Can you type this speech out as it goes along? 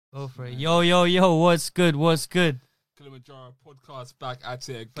Go for it. Yo, what's good? Kilimanjaro podcast back at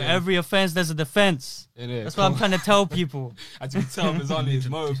it again. For every offense, there's a defense. That's what I'm trying to tell people. As you can tell, Mazzani is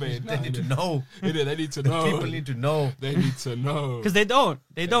motivated. They need to know. They need to know. People need to know. They need to know. Because they don't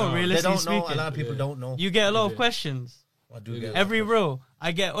realistically speaking. A lot of people don't know. You get a lot of questions. I do get every row.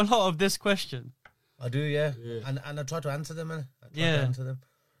 I get a lot of this question. I do, yeah. And I try to answer them, man.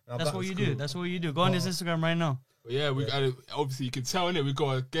 That's what you do. That's what you do. Go on his Instagram right now. Yeah, we got obviously you can tell in it. We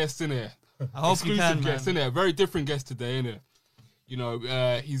got a guest in here. I hope you can, guest man. in there. Very different guest today, innit? You know,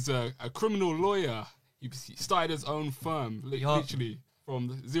 he's a criminal lawyer. He started his own firm, literally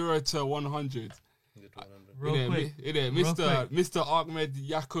from 0 to 100. Real quick, Mr. AKMED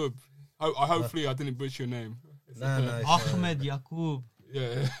YAKOOB. Hopefully, I didn't butcher your name. AKMED YAKOOB.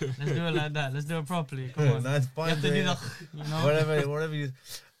 Yeah. Let's do it like that. Let's do it properly. Come on. That's fine. You have to do that, you know? Whatever you...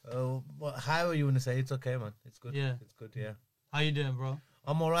 however you want to say it's okay, man. It's good. Yeah. It's good, yeah. How you doing, bro?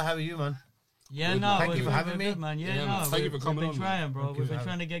 I'm alright. How are you, man? Yeah, good, no. thank you for having me. Good, man. Yeah, thank you for coming on. We've been trying, bro. We've been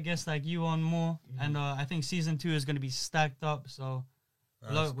trying to get guests like you on more. And I think season 2 is going to be stacked up. So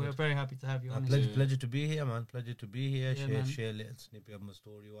we're very happy to have you on. Pleasure to be here, man. Pleasure to be here. Yeah, share a little snippet of my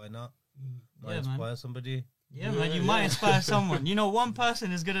story. Why not? Might Yeah, inspire somebody. Yeah, man. You might inspire someone. You know, one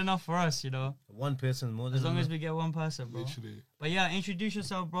person is good enough for us, you know. One person more than as long as we get one person, bro. Literally. But yeah, introduce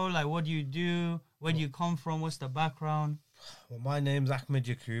yourself, bro. Like, what do you do? Where do you come from? What's the background? Well, my name's AKMED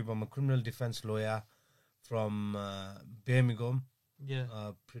YAKOOB. I'm a criminal defense lawyer from Birmingham.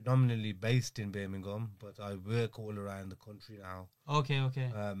 Yeah. Predominantly based in Birmingham, but I work all around the country now. Okay.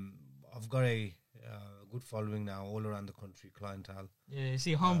 I've got a good following now all around the country, clientele. Yeah,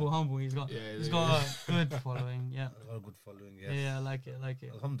 see, humble. He's got a good following. Yeah. I've got a good following. Yes. Yeah, I like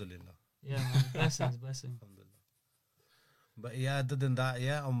it. Alhamdulillah. Yeah, man. Blessings. Alhamdulillah. But yeah, other than that,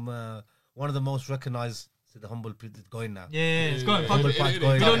 yeah, I'm one of the most recognized. The humble people going now. Yeah, it's going. Humble part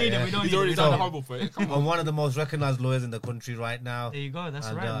going. We don't need it. He's already done the humble for it. I'm one of the most recognized lawyers in the country right now. There you go.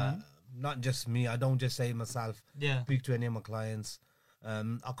 That's right, man. Not just me. I don't just say it myself. Yeah. Speak to any of my clients.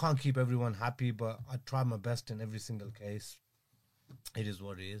 I can't keep everyone happy, but I try my best in every single case. It is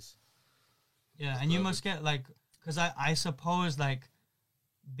what it is. Yeah, and you must get like, because I suppose like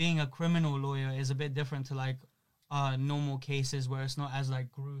being a criminal lawyer is a bit different to like normal cases where it's not as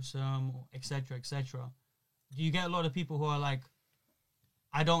like gruesome, etc., etc. Do you get a lot of people who are like,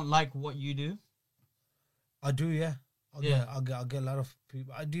 I don't like what you do? I do, yeah. I get a lot of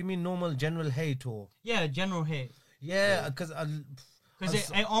people. Do you mean normal general hate or? Yeah, general hate. Yeah, because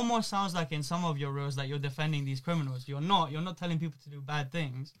it almost sounds like in some of your roles that you're defending these criminals. You're not telling people to do bad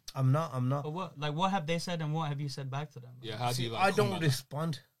things. I'm not. But what have they said and what have you said back to them? Yeah, how do you like? I don't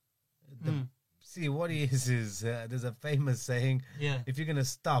respond. See, what it is there's a famous saying. Yeah. If you're gonna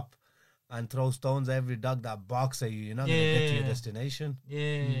stop and throw stones at every dog that barks at you, you're not gonna get to your destination.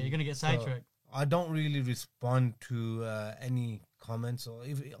 Yeah, you're gonna get sidetracked. I don't really respond to any comments or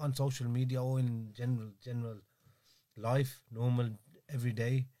if on social media or in general life, normal every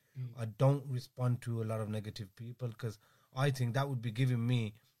day. I don't respond to a lot of negative people because I think that would be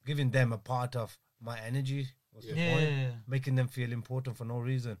giving them a part of my energy. What's the point? Making them feel important for no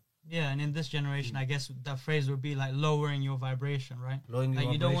reason. Yeah, and in this generation, I guess that phrase would be like lowering your vibration, right? Lowering your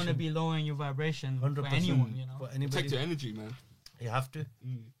vibration. You don't want to be lowering your vibration 100%, for anyone, you know? For anybody. Protect your energy, man. You have to.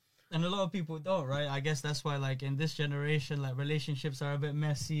 And a lot of people don't, right? I guess that's why, like, in this generation, like, relationships are a bit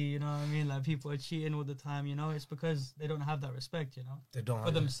messy, you know what I mean? Like, people are cheating all the time, you know? It's because they don't have that respect, you know? They don't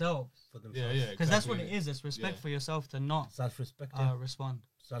for themselves. Yeah, because that's what it is. It's respect for yourself to not self-respect, respond.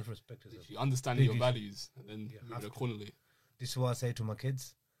 Self-respect is you understanding your values and then move accordingly. This is what I say to my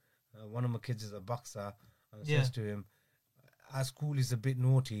kids. One of my kids is a boxer, and I says to him, at school he's a bit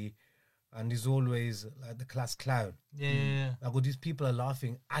naughty, and he's always like the class clown. Yeah. Like, these people are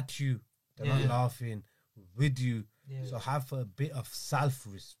laughing at you; they're not laughing with you. Yeah. So have a bit of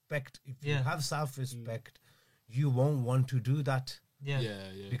self-respect. If you have self-respect, you won't want to do that. Yeah.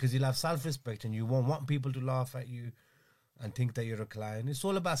 Because you'll have self-respect, and you won't want people to laugh at you and think that you're a clown. It's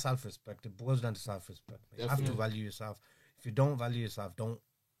all about self-respect. It boils down to self-respect. You have to value yourself. If you don't value yourself, don't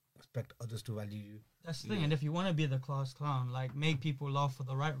expect others to value you. That's the thing. And if you want to be the class clown, like, make people laugh for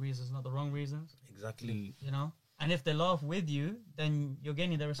the right reasons, not the wrong reasons. Exactly. You know? And if they laugh with you, then you're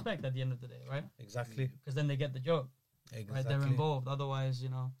gaining their respect at the end of the day, right? Exactly. Because then they get the joke. Exactly. Right? They're involved. Otherwise, you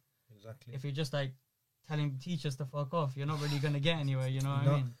know. Exactly. If you're just like telling teachers to fuck off, you're not really going to get anywhere, you know what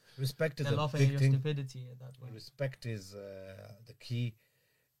I mean? Respect is they're a laughing big at your thing. stupidity at that point. Respect is the key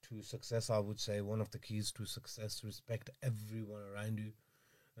to success, I would say. One of the keys to success. Respect everyone around you.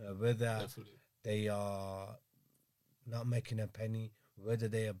 Whether they are not making a penny, whether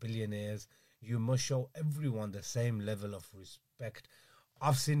they are billionaires, you must show everyone the same level of respect.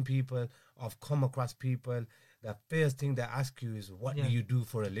 I've seen people, I've come across people, the first thing they ask you is, what do you do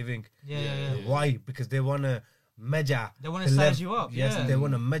for a living? Why? Because they want to measure. They want to size you up. Yes, they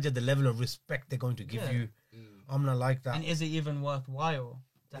want to measure the level of respect they're going to give you. I'm not like that. And is it even worthwhile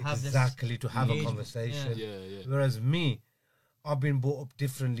to have this? Exactly, to have a conversation. Whereas me, I've been brought up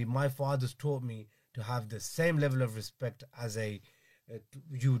differently. My father's taught me to have the same level of respect as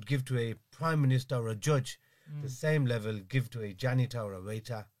you would give to a prime minister or a judge. The same level give to a janitor or a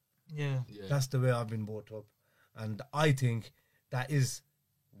waiter. That's the way I've been brought up. And I think that is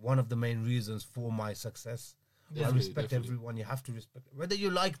one of the main reasons for my success. I respect everyone. You have to respect, whether you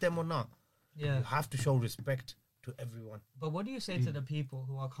like them or not. You have to show respect to everyone. But what do you say to the people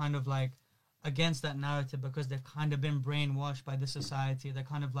who are kind of like against that narrative because they've kind of been brainwashed by the society? They're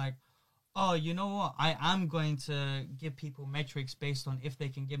kind of like, oh, you know what? I am going to give people metrics based on if they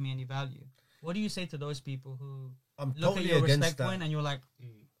can give me any value. What do you say to those people who look at your respect point and you're like...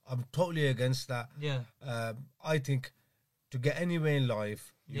 I'm totally against that. I think to get anywhere in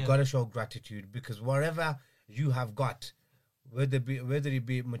life, you got to show gratitude, because whatever you have got, whether it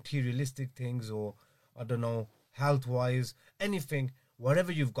be materialistic things or, I don't know, health-wise, anything,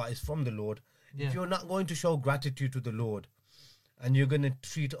 whatever you've got is from the Lord. If you're not going to show gratitude to the Lord and you're going to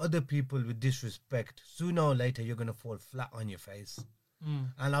treat other people with disrespect, sooner or later you're going to fall flat on your face.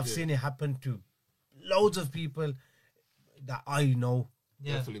 And I've seen it happen to loads of people that I know.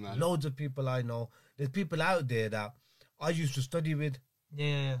 Definitely, man. Loads of people I know. There's people out there that I used to study with.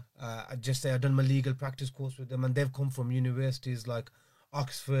 I just say I've done my legal practice course with them, and they've come from universities like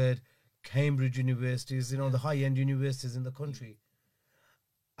Oxford, Cambridge universities, the high-end universities in the country.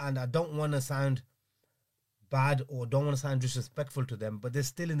 And I don't want to sound bad or don't want to sound disrespectful to them, but they're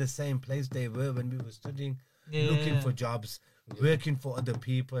still in the same place they were when we were studying, looking for jobs, working for other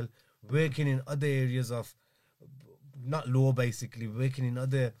people, working in other areas of, not law, basically, working in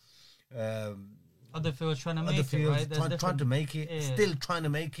other fields, trying to make it, right? Trying to make it, still trying to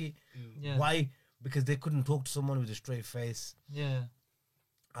make it. Why? Because they couldn't talk to someone with a straight face.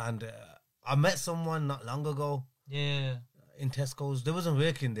 And I met someone not long ago. In Tesco's. They wasn't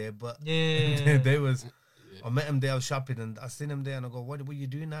working there, but they was. I met him there. I was shopping, and I seen him there, and I go, "What you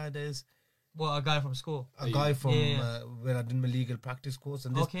doing nowadays?" Well, a guy from school. A guy from where I did my legal practice course,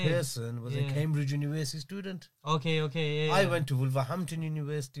 and this person was a Cambridge University student. I went to Wolverhampton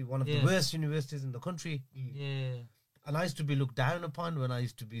University, one of the worst universities in the country. And I used to be looked down upon when I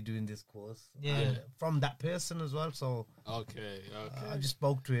used to be doing this course. From that person as well. So I just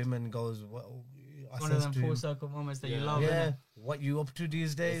spoke to him and goes, well, one of them full circle moments that you love. What you up to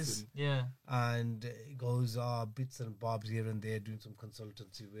these days? Listen. And it goes, bits and bobs here and there, doing some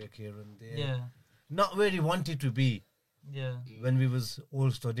consultancy work here and there. Not where he wanted to be. When we was all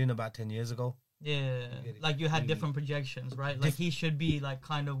studying about 10 years ago. Like you had different projections, right? Like he should be like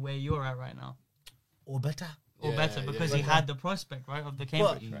kind of where you're at right now. Or better. Because he had the prospect, right, of the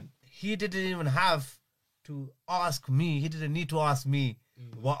Cambridge. Right? He didn't even have to ask me. He didn't need to ask me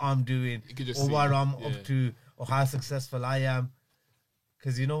what I'm doing or what I'm up to or how successful I am.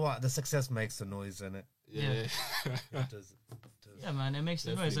 Because you know what? The success makes the noise, innit? It does. Yeah, man, it makes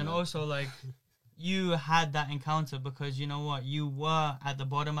the noise. And also, like, you had that encounter because, you know what? You were at the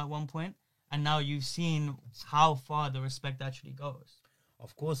bottom at one point, and now you've seen how far the respect actually goes.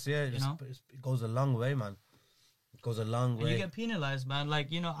 Of course, it goes a long way, man. Goes a long way. And you get penalized, man. Like,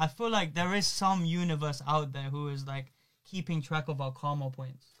 I feel like there is some universe out there who is like keeping track of our karma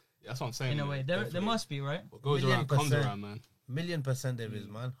points. That's what I'm saying. In a way, there must be, right? What goes around comes around, man. 1,000,000% there is,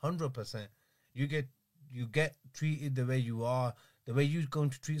 man. 100%. You get treated the way you are, the way you're going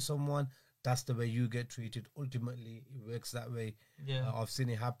to treat someone. That's the way you get treated. Ultimately, it works that way. I've seen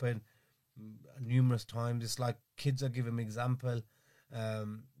it happen numerous times. It's like kids are giving me example.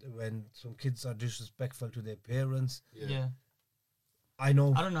 When some kids are disrespectful to their parents. I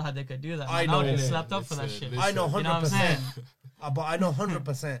know. I don't know how they could do that. I know. They slapped up for that shit. I know 100%. But I know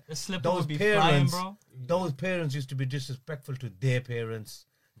 100%. The slipper would be flying, bro. Those parents used to be disrespectful to their parents.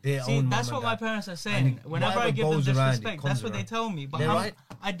 Their own that's what my parents are saying. Whenever I give them disrespect, that's what they tell me. But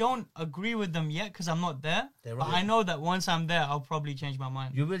I don't agree with them yet because I'm not there. But I know that once I'm there, I'll probably change my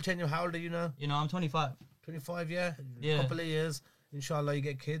mind. You will change. How old are you now? I'm 25. 25, yeah. A couple of years. Inshallah, you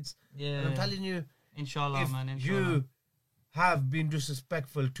get kids. And I'm telling you, inshallah, man. Inshallah. You have been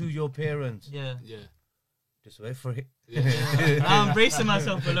disrespectful to your parents. Just wait for it. I'm bracing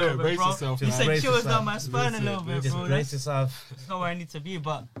myself a little bit, bro. Yourself, you said chills down my spine a little bit, just bro. Brace yourself. That's not where I need to be,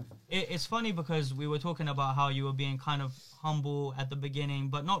 but it's funny because we were talking about how you were being kind of humble at the beginning,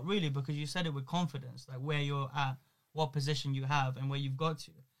 but not really because you said it with confidence, like where you're at, what position you have, and where you've got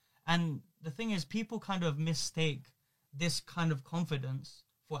to. And the thing is, people kind of mistake this kind of confidence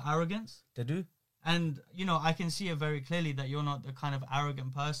for arrogance. They do. And, you know, I can see it very clearly that you're not the kind of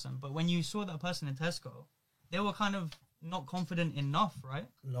arrogant person. But when you saw that person in Tesco, they were kind of not confident enough, right?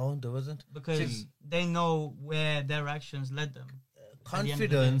 No, there wasn't. Because they know where their actions led them.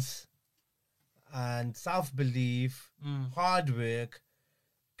 Confidence and self-belief, hard work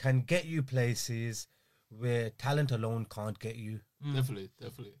can get you places where talent alone can't get you. Definitely.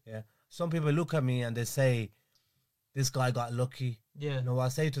 Yeah. Some people look at me and they say, this guy got lucky. Yeah. You know what I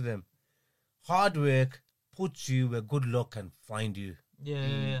say to them? Hard work puts you where good luck can find you.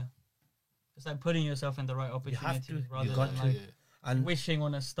 Yeah. It's like putting yourself in the right opportunity rather You got than to. like And wishing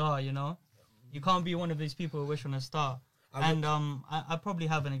on a star, you know? You can't be one of these people who wish on a star. I probably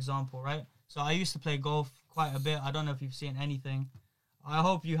have an example, right? So I used to play golf quite a bit. I don't know if you've seen anything. I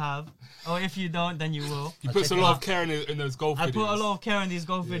hope you have. Or if you don't, then you will. He puts a lot of care in those golf videos. I put a lot of care in these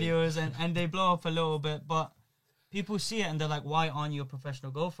golf videos and they blow up a little bit, but people see it and they're like, why aren't you a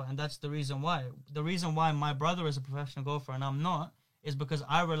professional golfer? And that's the reason why. The reason why my brother is a professional golfer and I'm not is because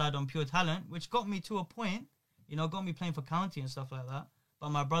I relied on pure talent, which got me to a point, you know, got me playing for county and stuff like that. But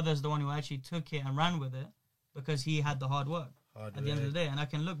my brother's the one who actually took it and ran with it because he had the hard work at the end of the day. And I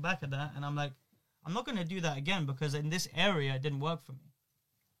can look back at that and I'm like, I'm not going to do that again because in this area, it didn't work for me.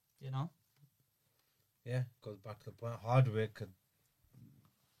 You know? yeah, goes back to the point. Hard work could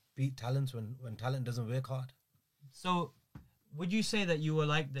beat talents when talent doesn't work hard. So would you say that you were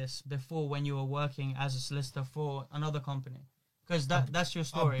like this before when you were working as a solicitor for another company? Because that's your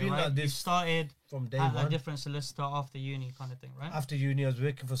story, right? Like You started from day at one. a different solicitor after uni kind of thing, right? After uni, I was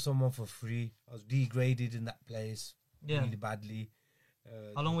working for someone for free. I was degraded in that place really badly.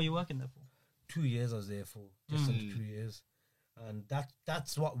 How long were you working there for? 2 years I was there for, just under 2 years. And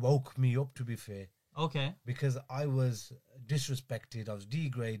that's what woke me up, to be fair. Okay. Because I was disrespected, I was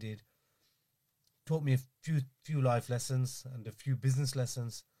degraded. Taught me a few life lessons and a few business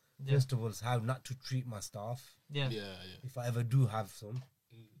lessons. Yeah. First of all, is how not to treat my staff, Yeah. if I ever do have some.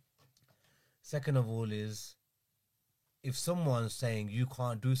 Second of all is, if someone's saying you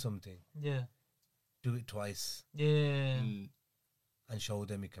can't do something, Yeah. do it twice Yeah. and show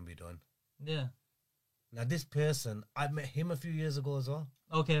them it can be done. Yeah. Now, this person, I met him a few years ago as well.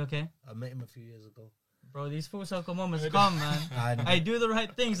 Okay. I met him a few years ago. Bro, these full circle moments come, man. And I do the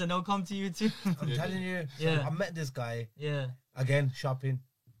right things and they'll come to you too. I'm telling you, Yeah. I met this guy, Yeah. again, shopping.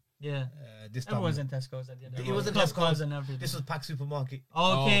 Yeah. This time, Everyone's in Tesco's at the end of the He day. was in Club Tesco's. cars and everything. This was Pack Supermarket.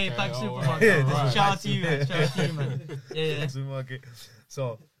 Okay, Okay, Pack oh, Supermarket. right. Shout out to you, man. Shout out to you, man. Yeah. Pack Supermarket.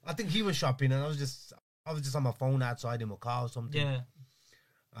 So I think he was shopping, and I was just on my phone outside in my car or something. Yeah.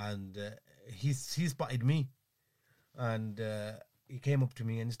 And he spotted me, and he came up to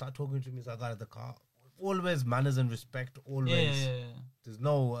me and he started talking to me as I got out of the car. Always manners and respect. Always. Yeah. There's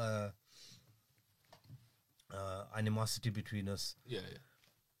no animosity between us. Yeah.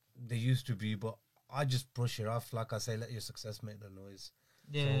 There used to be, but I just brush it off. Like I say, let your success make the noise.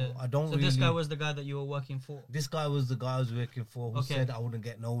 Yeah. So I don't So really. this guy was the guy that you were working for. This guy was the guy I was working for, who Okay. said I wouldn't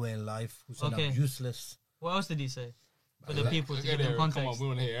get nowhere in life, who said Okay. I'm useless. What else did he say? For the Like- people to Okay, give them there, come on, context. we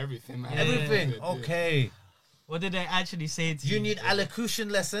want to hear everything, man. Yeah. Everything. Yeah. Okay. What did they actually say to you? You need allocution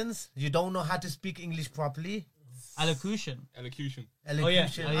lessons. You don't know how to speak English properly. allocution. Elocution.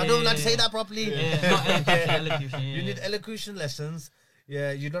 Elocution. Oh, yeah, I don't know how to yeah, say yeah. that properly. Yeah, not elocution, elocution. Yeah, You need elocution lessons.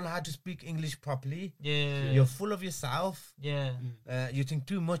 Yeah, you don't know how to speak English properly. Yeah. You're full of yourself. Yeah. You think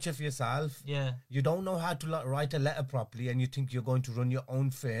too much of yourself. Yeah. You don't know how to write a letter properly, and you think you're going to run your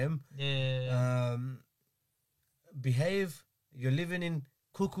own firm. Yeah. Behave. You're living in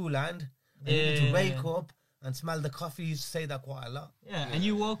cuckoo land. And you need to Yeah. wake up and smell the coffee. You say that quite a lot. Yeah. And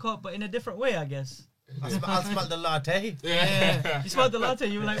you woke up, but in a different way, I guess. I smell the latte. Yeah. You smelled the latte.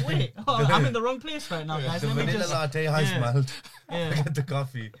 You were like, wait, I'm in the wrong place right now, guys. The Let me vanilla just. latte I smelled. Yeah. Get the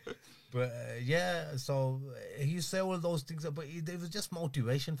coffee. But so he said all those things, but it was just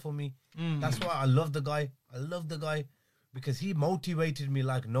motivation for me. That's why I love the guy. I love the guy because he motivated me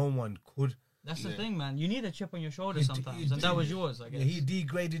like no one could. That's the thing, man. You need a chip on your shoulder sometimes, and that was yours, I guess. He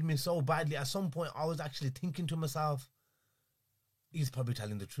degraded me so badly. At some point, I was actually thinking to myself, he's probably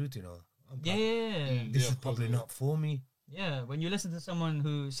telling the truth, you know. Yeah. This is probably not for me. Yeah, when you listen to someone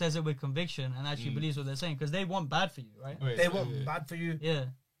who says it with conviction and actually believes what they're saying, because they want bad for you, right? They want bad for you. Yeah.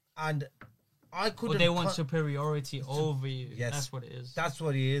 And I couldn't. Or they want superiority over you. Yes. That's what it is. That's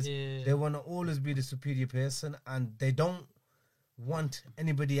what he is. Yeah. They want to always be the superior person, and they don't want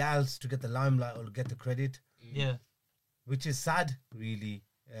anybody else to get the limelight or get the credit. Yeah. Which is sad, really,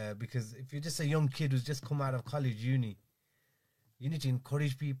 because if you're just a young kid who's just come out of college, uni, you need to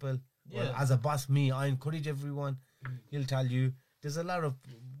encourage people. Yeah. Well, as a boss, I encourage everyone. He'll tell you, there's a lot of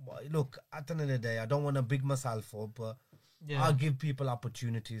look. At the end of the day, I don't want to big myself up, but I'll give people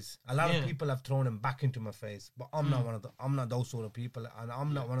opportunities. A lot of people have thrown them back into my face, but I'm not one of I'm not those sort of people, and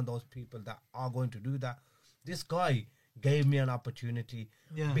I'm not one of those people that are going to do that. This guy gave me an opportunity.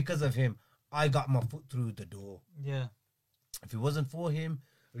 Because of him, I got my foot through the door. If it wasn't for him,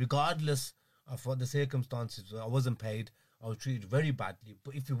 regardless of what the circumstances, I wasn't paid. I was treated very badly.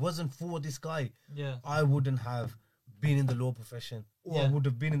 But if it wasn't for this guy, I wouldn't have been in the law profession, or I would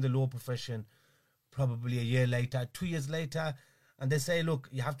have been in the law profession probably a year later, 2 years later. And they say, look,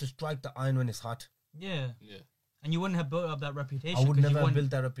 you have to strike the iron when it's hot. And you wouldn't have built up that reputation. I would never have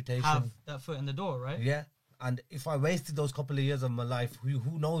built that reputation. Have that foot in the door, right? And if I wasted those couple of years of my life,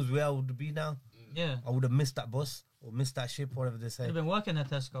 who knows where I would be now? I would have missed that bus or missed that ship, whatever they say. You've been working at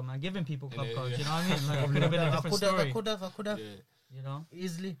Tesco, man, giving people club cards. You know what I mean? Like, it would have been a different story. I could have. You know,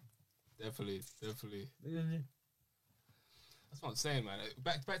 easily. Definitely. That's what I'm saying, man.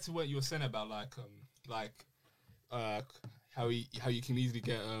 Back to what you were saying about how you can easily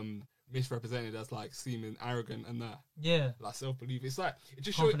get misrepresented as like seeming arrogant and that. Like self-belief. It's like it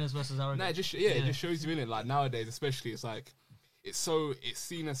just confidence versus arrogance. Nah, it just shows you in it. Like nowadays, especially, it's like it's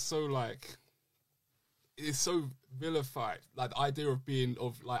seen as so like. It's so vilified, like the idea of being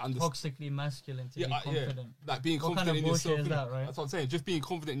toxically masculine to be confident. Like being what confident kind of in yourself. Is that, right? That's what I'm saying. Just being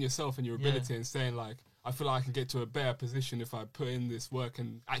confident in yourself and your ability, and saying like, I feel like I can get to a better position if I put in this work,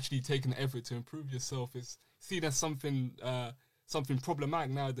 and actually taking the effort to improve yourself is seen as something problematic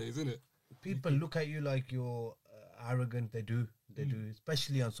nowadays, isn't it? People look at you like you're arrogant. They do,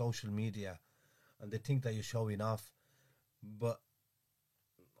 especially on social media, and they think that you're showing off, but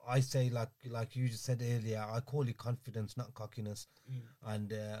I say, like you just said earlier, I call it confidence, not cockiness.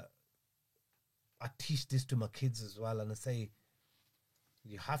 And I teach this to my kids as well. And I say,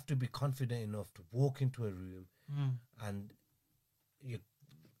 you have to be confident enough to walk into a room and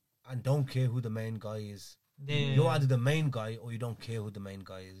don't care who the main guy is. You're either the main guy or you don't care who the main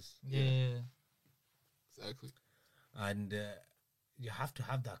guy is. Exactly. And you have to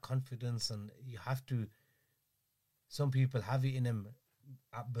have that confidence, and you have to. Some people have it in them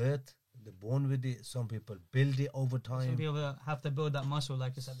at birth, they're born with it. Some people build it over time. Some people have to build that muscle,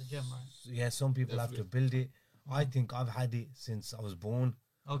 like it's at the gym, right? Yeah, some people have to build it. I think I've had it since I was born.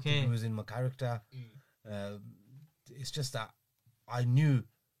 It was in my character. It's just that I knew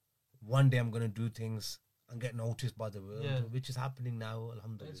one day I'm going to do things and get noticed by the world, which is happening now,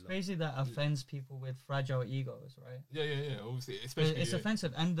 alhamdulillah. It's crazy that offends people with fragile egos, right? Yeah, obviously. Especially, it's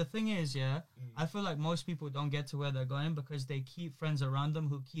offensive. And the thing is, I feel like most people don't get to where they're going because they keep friends around them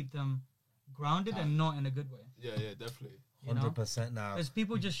who keep them grounded and not in a good way. Yeah, definitely. 100% now. Because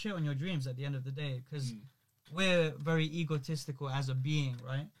people just shit on your dreams at the end of the day, because we're very egotistical as a being,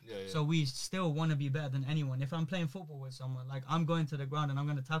 right? So we still want to be better than anyone. If I'm playing football with someone, like, I'm going to the ground and I'm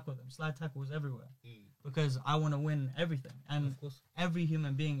going to tackle them, slide tackles everywhere, because I want to win everything. And every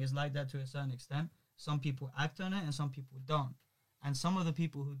human being is like that to a certain extent. Some people act on it and some people don't. And some of the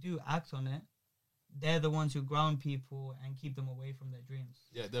people who do act on it, they're the ones who ground people and keep them away from their dreams.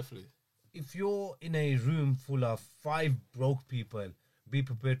 Yeah, definitely. If you're in a room full of 5 broke people, be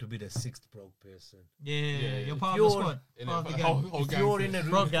prepared to be the 6th broke person. Yeah. You're part of the squad. If you're in a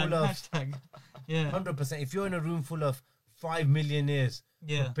room full of... Hashtag. 100%. If you're in a room full of 5 millionaires,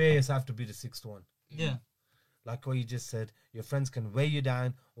 prepare yourself to be the 6th one. Yeah. Like what you just said, your friends can weigh you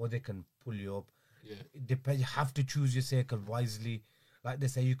down or they can pull you up. It depends. You have to choose your circle wisely. Like they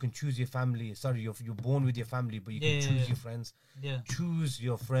say, you can choose your family. Sorry, you're born with your family, but you can choose your friends. Choose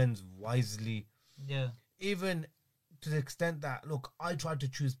your friends wisely. Even to the extent that, look, I try to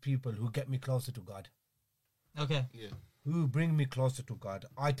choose people who get me closer to God. Who bring me closer to God.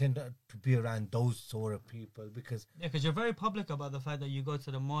 I tend to be around those sort of people because... because you're very public about the fact that you go to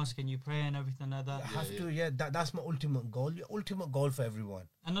the mosque and you pray and everything like that. You have to, that's my ultimate goal. Your ultimate goal for everyone.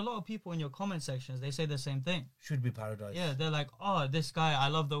 And a lot of people in your comment sections, they say the same thing. Should be paradise. Yeah, they're like, oh, this guy, I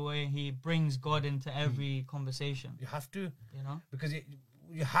love the way he brings God into every conversation. You have to. You know? Because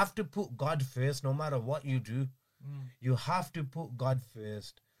you have to put God first no matter what you do. You have to put God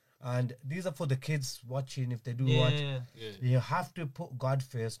first. And these are for the kids watching, if they do watch. You have to put God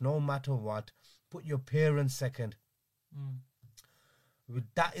first, no matter what. Put your parents second.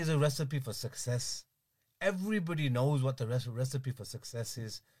 That is a recipe for success. Everybody knows what the recipe for success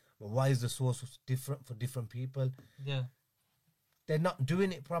is. But why is the source different for different people? They're not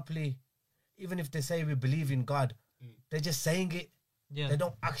doing it properly. Even if they say we believe in God, they're just saying it. They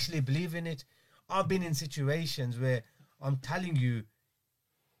don't actually believe in it. I've been in situations where I'm telling you,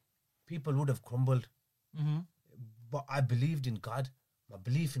 people would have crumbled. But I believed in God. My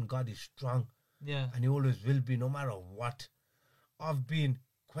belief in God is strong. And it always will be, no matter what. I've been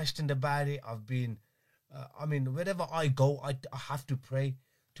questioned about it. I've been, wherever I go, I have to pray.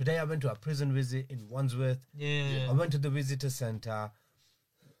 Today I went to a prison visit in Wandsworth. Yeah. I went to the visitor center.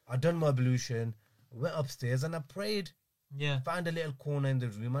 I done my ablution. Went upstairs and I prayed. Yeah. Found a little corner in the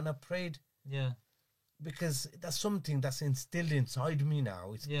room and I prayed. Yeah. Because that's something that's instilled inside me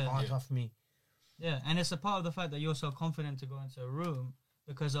now. It's part of me. Yeah, and it's a part of the fact that you're so confident to go into a room,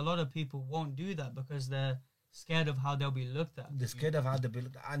 because a lot of people won't do that because they're scared of how they'll be looked at. They're scared of how they'll be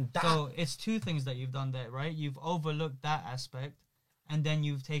looked at. And that, so it's two things that you've done there, right? You've overlooked that aspect, and then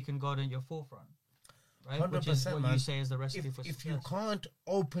you've taken God in your forefront, right? Which is what you say is the recipe for success. If you can't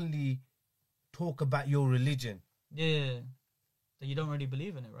openly talk about your religion, then you don't really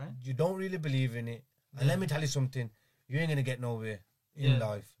believe in it, right? You don't really believe in it. And let me tell you something, you ain't going to get nowhere in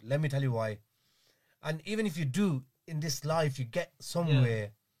life. Let me tell you why. And even if you do, in this life, you get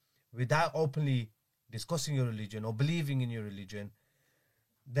somewhere without openly discussing your religion or believing in your religion,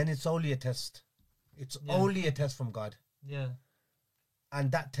 then it's only a test. It's only a test from God. Yeah.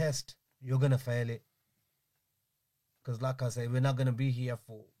 And that test, you're going to fail it. Because like I say, we are going to be here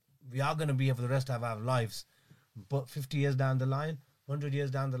for the rest of our lives. But 50 years down the line, 100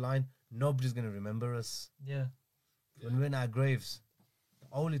 years down the line, nobody's going to remember us. Yeah. When we're in our graves, the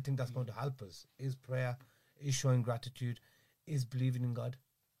only thing that's going to help us is prayer, is showing gratitude, is believing in God.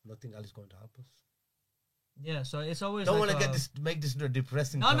 Nothing else is going to help us. Yeah, so it's always don't want to make this into a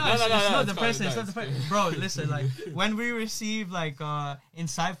depressing. No, it's not depressing. It's not depressing, bro. Listen, like when we receive like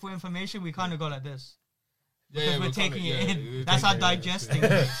insightful information, we kind of go like this. Because we're taking it in. That's our digesting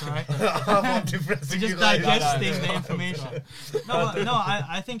things, right? We're just digesting the information.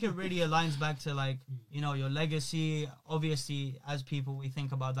 I think it really aligns back to like, your legacy. Obviously, as people, we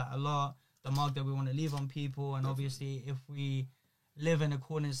think about that a lot. The mark that we want to leave on people. And obviously, if we live in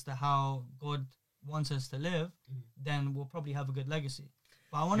accordance to how God wants us to live, then we'll probably have a good legacy.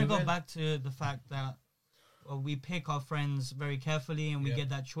 But I want to go back to the fact that we pick our friends very carefully and we get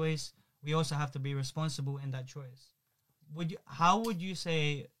that choice. We also have to be responsible in that choice. How would you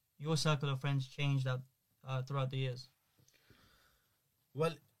say your circle of friends changed out throughout the years?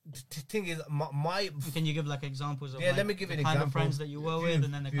 Well, the thing is, my can you give like examples of let me give the an kind example. of friends that you were with,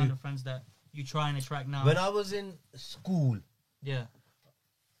 and then the kind of friends that you try and attract now? When I was in school,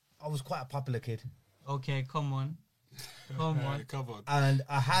 I was quite a popular kid. Okay, come on. And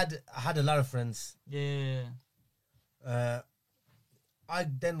I had a lot of friends. Yeah. I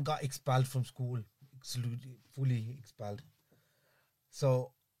then got expelled from school, fully expelled.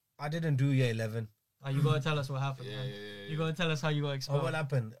 So I didn't do year 11. You got to tell us what happened. You got to tell us how you got expelled. What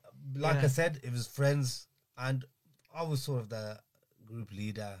happened? Like I said, it was friends, and I was sort of the group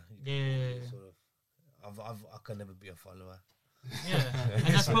leader. I can never be a follower. Yeah,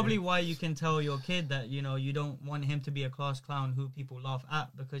 and that's probably why you can tell your kid that you don't want him to be a class clown who people laugh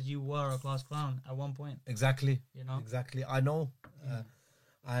at, because you were a class clown at one point. Exactly. Exactly. I know.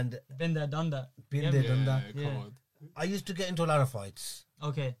 And been there, done that. Done that. Come on. I used to get into a lot of fights.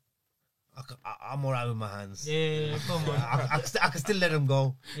 Okay. I'm alright with my hands. Yeah, come on. I can still let them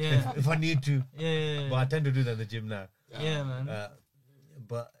go if I need to. Yeah. But I tend to do that in the gym now. Yeah, man.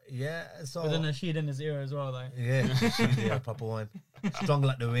 But so with a nasheed in his ear as well, like. Yeah, proper one, strong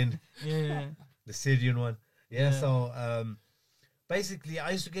like the wind. Yeah. The Syrian one. Yeah. So basically, I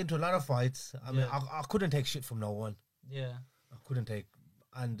used to get into a lot of fights. I mean, I couldn't take shit from no one. Yeah. I couldn't take,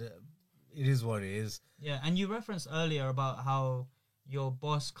 and it is what it is. Yeah, and you referenced earlier about how your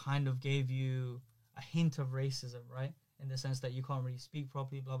boss kind of gave you a hint of racism, right? In the sense that you can't really speak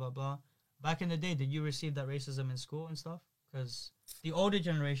properly, blah, blah, blah. Back in the day, did you receive that racism in school and stuff? Because the older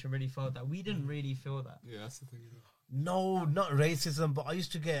generation really felt that. We didn't really feel that. Yeah, that's the thing. No, not racism, but I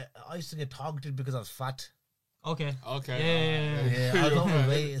used to get targeted because I was fat. Okay. Yeah, I was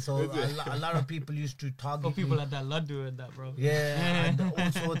overweight, so a lot of people used to target me. People like that laddu and that, bro. Yeah, and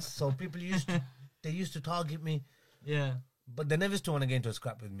all sorts. So people used to target me. Yeah. But they never used to want to get into a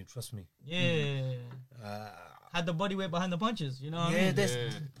scrap with me, trust me. Yeah. Had the body weight behind the punches, you know what I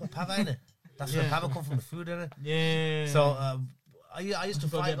mean? Power, innit? That's where power come from, the food, innit? Yeah. So I used to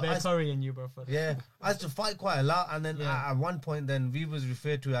fight. Get bad curry in you, bro. I used to fight quite a lot, and then at one point, then we was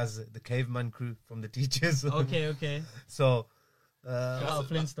referred to as the caveman crew from the teachers. Okay. So.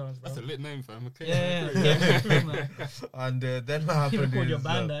 Flintstones, bro. That's a lit name, fam. Okay. Yeah. And then what happened is... called your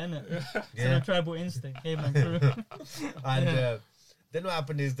banda, innit? Yeah. Tribal instinct, caveman crew. And then what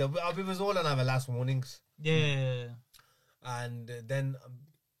happened is that we was all on our last warnings. Yeah. And then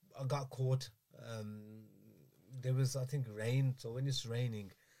I got caught. There was, I think, rain. So when it's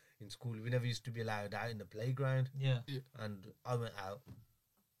raining in school, we never used to be allowed out in the playground. Yeah. And I went out.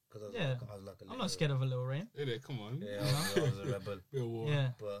 because Yeah. I was like a I'm not scared of a little rain. Innit? Come on. Yeah, I was a rebel. Bit of war. Yeah,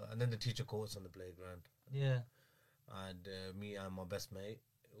 But and then the teacher caught us on the playground, yeah, and me and my best mate,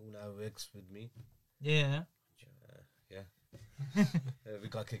 who now works with me, yeah. we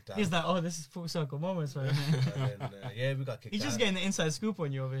got kicked out. He's like, oh, this is full circle moments right here. And then, we got kicked out. He's just getting the inside scoop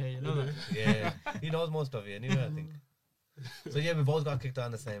on you over here, you know that? Yeah, he knows most of it anyway, I think. So yeah, we both got kicked out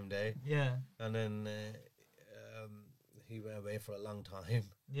on the same day, Yeah, and then he went away for a long time.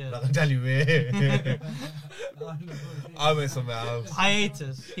 yeah. I'm not gonna tell you where. I went somewhere else.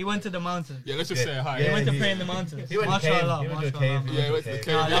 Hiatus. He went to the mountains. Yeah, let's just say hi. He Yeah, went to he- pray in the mountains. He went to a cave. Mashallah, He went to a mashallah. cave. Yeah, he went to the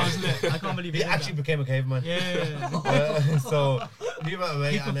cave. Nah, that was lit. I can't believe He did actually that. became a caveman. Yeah. So he went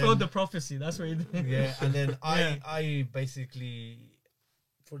away. He and fulfilled then, the prophecy. That's what he did. yeah, and then Yeah. I basically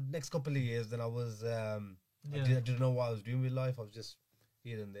for the next couple of years, then I was I Yeah. didn't know what I was doing with life. I was just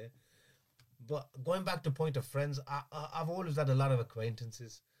here and there. But going back to point of friends, I've always had a lot of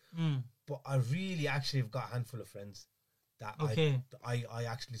acquaintances, Mm. but I really actually have got a handful of friends that Okay. I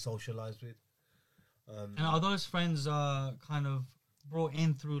actually socialize with. And are those friends kind of brought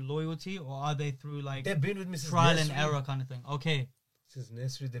in through loyalty, or are they through like They've been with me since trial and nursery. error kind of thing? Okay. Since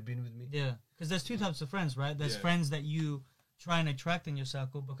nursery, they've been with me. Yeah. Because there's two types of friends, right? There's Yeah. friends that you try and attract in your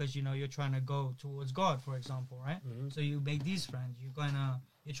circle because you know you're trying to go towards God, for example, right? Mhm. So you make these friends. You're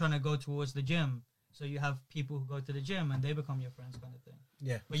trying to go towards the gym. So you have people who go to the gym and they become your friends, kind of thing.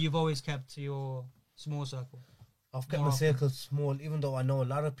 Yeah, But you've always kept to your small circle. I've kept More my often. circle small, even though I know a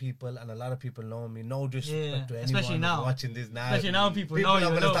lot of people and a lot of people know me. No disrespect Yeah, to anyone especially who's now. watching this now. Especially now people know are you,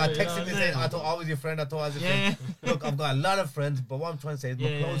 gonna know start it, you know texting what me I'm saying, saying? "I thought I was your friend. I thought I was your Yeah. friend." Look, I've got a lot of friends, but what I'm trying to say is my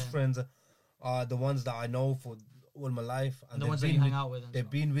Yeah, close yeah. friends are the ones that I know for all my life, And the they've ones that been you hang with- out with. And They've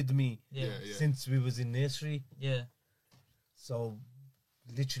stuff. been with me Yeah. Yeah. since we was in nursery. Yeah. So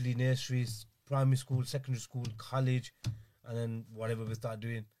literally nurseries, primary school, secondary school, college, and then whatever we start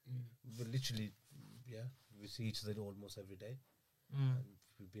doing. But literally, yeah, we see each other almost every day. Mm. And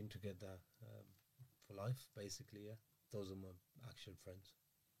we've been together for life, basically. Yeah, those are my actual friends.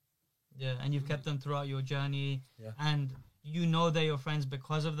 Yeah. And you've kept them throughout your journey. Yeah. And you know they're your friends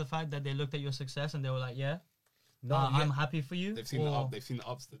because of the fact that they looked at your success and they were like, yeah, No, I'm happy for you. They've seen the Or- up, they've seen the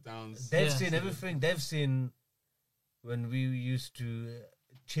ups, the downs. they've Yeah. seen everything. They've seen when we used to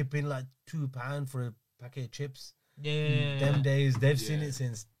chip in like £2 for a packet of chips. Yeah. Them days, they've seen Yeah. it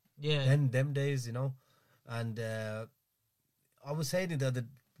since Yeah. then. Them days, you know. And I was saying it the other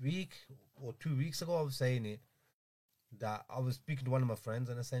week or 2 weeks ago. I was saying it that I was speaking to one of my friends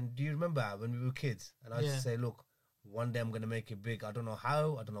and I said, "Do you remember when we were kids?" And I used Yeah. to say, "Look, one day I'm gonna make it big. I don't know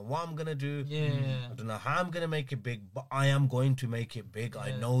how. I don't know what I'm gonna do. Yeah. I don't know how I'm gonna make it big, but I am going to make it big. I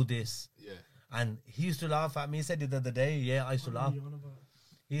Yeah. know this." Yeah. And he used to laugh at me. He said it the other day. Yeah, I used to laugh.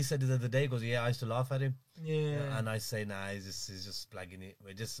 He said it the other day. He goes, "Yeah, I used to laugh at him." Yeah. And I say, "Nah, he's just blagging it. We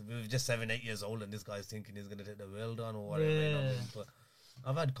were just 7-8 years old, and this guy's thinking he's gonna take the world on or whatever." You know what I Yeah. mean? But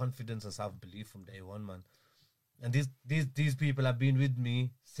I've had confidence and self belief from day one, man. And these people have been with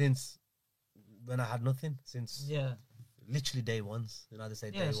me since when I had nothing. Since Yeah. literally day ones. You know, they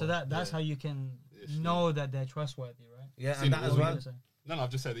say Yeah. day So one. that's Yeah. how you can Yeah, know that they're trustworthy, right? Yeah, Seen and it that all, as What were you well. gonna say? No, I've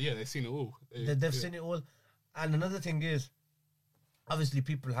just said that. Yeah, they've seen it all. They've seen it all. And another thing is, obviously,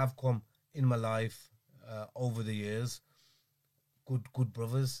 people have come in my life over the years. Good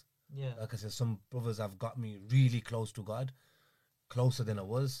brothers. Yeah. Like I said, some brothers have got me really close to God, closer than I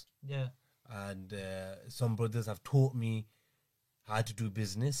was. Yeah. And some brothers have taught me how to do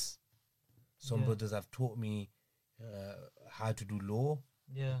business. Some Yeah. brothers have taught me how to do law.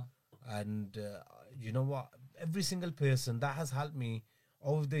 Yeah. And you know what? Every single person that has helped me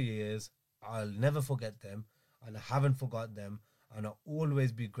over the years, I'll never forget them, and I haven't forgot them, and I'll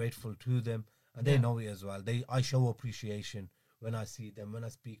always be grateful to them, and they Yeah. know it as well. I show appreciation when I see them, when I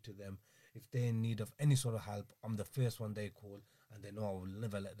speak to them. If they're in need of any sort of help, I'm the first one they call, and they know I will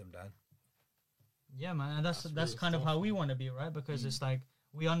never let them down. Yeah, man, and that's real kind of stuff, how we want to be, right? Because it's like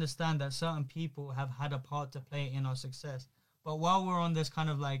we understand that certain people have had a part to play in our success, but while we're on this kind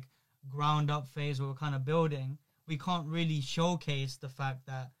of like ground up phase where we're kind of building, we can't really showcase the fact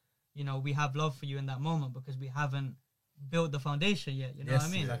that we have love for you in that moment because we haven't built the foundation yet. You know what I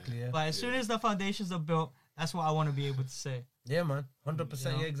mean? Exactly. Yeah. But as soon as the foundations are built, that's what I want to be able to say. Yeah, man, 100%.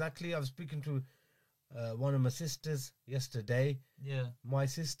 You know? Yeah, exactly. I was speaking to one of my sisters yesterday. Yeah, My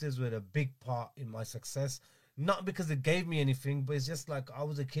sisters were a big part in my success. Not because they gave me anything, but it's just like I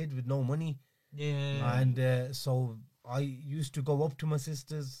was a kid with no money. yeah, And so I used to go up to my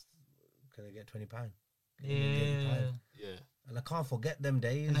sisters. Can I get £20? yeah. Yeah. And I can't forget them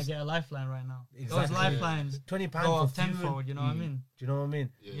days. Can I get a lifeline right now? Exactly. Those lifelines £20 go for up fuel. tenfold. You know what I mean? Do you know what I mean?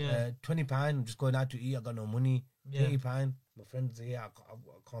 Yeah. Yeah. £20. I'm just going out to eat. I got no money. Yeah. £30. My friends are here,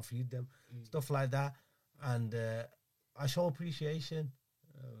 I can't feed them. Stuff like that. And I show appreciation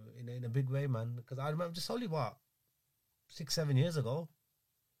in a big way, man. Because I remember just only, 6-7 years ago,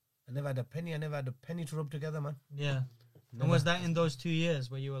 I never had a penny to rub together, man. Yeah. Never. And was that in those 2 years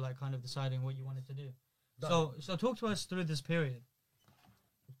where you were like kind of deciding what you wanted to do? So talk to us through this period.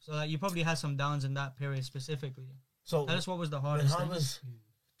 So like, you probably had some downs in that period specifically. So tell us what was the hardest when thing. I was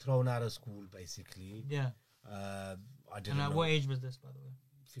thrown out of school, basically. Yeah. I didn't know. And at what age was this, by the way?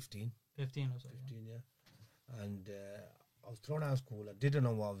 15. 15 or so. 15, yeah. And I was thrown out of school. I didn't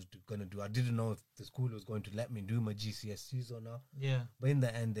know what I was going to do. I didn't know if the school was going to let me do my GCSEs or not. Yeah. But in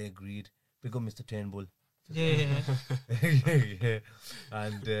the end, they agreed. Big up Mr. Turnbull. Yeah. Yeah.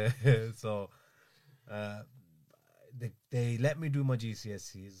 And so they let me do my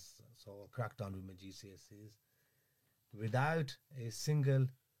GCSEs. So I cracked on with my GCSEs. Without a single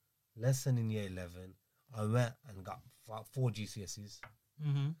lesson in year 11, I went and got 4 GCSEs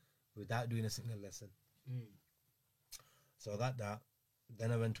without doing a single lesson. So I got that.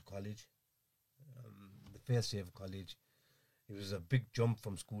 Then I went to college. The first year of college, it was a big jump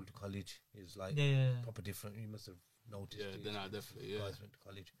from school to college. It was like proper different. You must have noticed. Yeah, then I definitely, guys went to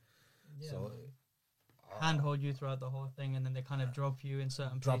college. Yeah. So handhold you throughout the whole thing, and then they kind of drop you in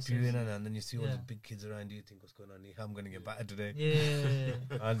certain places. Drop you in, and then you see all the big kids around you. You think, what's going on here? I'm going to get better today.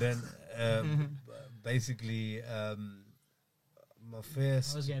 Yeah. And then basically, my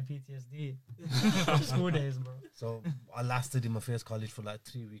first. I was getting PTSD from school days, bro. So I lasted in my first college for like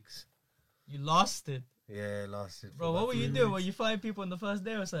 3 weeks. You lost it. Yeah, I lost it. Bro, what were you doing? Were you fighting people on the first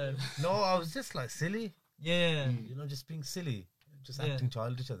day or something? No, I was just like silly. Yeah. You know, just being silly. Just acting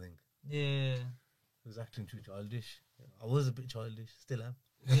childish, I think. Yeah. I was acting too childish. I was a bit childish. Still am.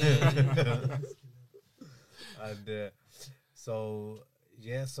 Yeah. And so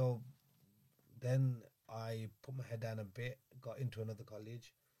then I put my head down a bit, got into another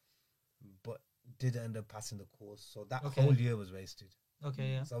college, but didn't end up passing the course. So that whole year was wasted.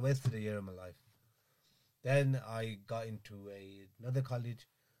 Okay, yeah. So I wasted a year of my life. Then I got into another college,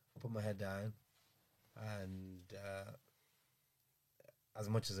 put my head down, and as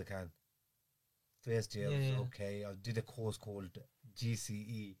much as I can. First year was okay. I did a course called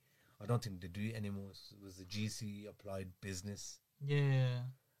GCE. I don't think they do it anymore. It was the GCE Applied Business. Yeah.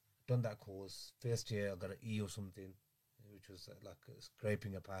 Done that course. First year I got an E or something, which was like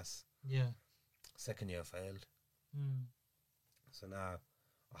scraping a pass. Yeah. Second year I failed. So now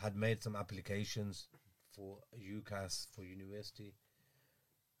I had made some applications for UCAS for university.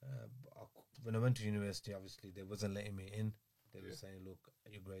 When I went to university, obviously they wasn't letting me in. They were saying, look,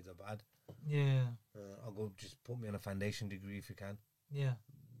 your grades are bad. Yeah. I'll go, just put me on a foundation degree if you can. Yeah.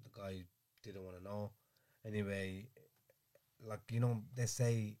 The guy didn't want to know. Anyway, like, you know, they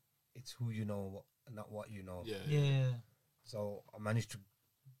say it's who you know, not what you know. Yeah. So I managed to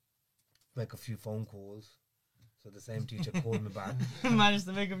make a few phone calls. So the same teacher called me back. Managed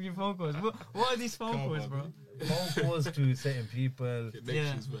to make a few phone calls. What are these phone calls, bro? Phone calls to certain people.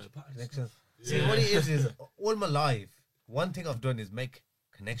 Connections. See, what it is all my life, one thing I've done is make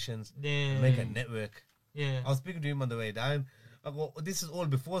connections, make a network. Yeah. I was speaking to him on the way down. I go, this is all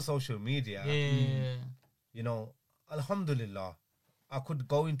before social media. Yeah. You know, alhamdulillah, I could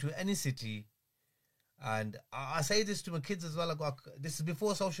go into any city, and I say this to my kids as well. I go, this is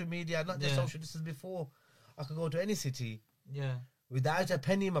before social media, not just social. This is before. I could go to any city, without a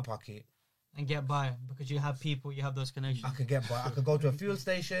penny in my pocket, and get by because you have people, you have those connections. I could get by. I could go to a fuel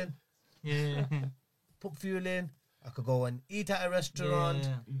station, put fuel in. I could go and eat at a restaurant.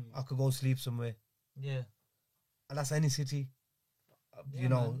 I could go sleep somewhere. Yeah, and that's any city. You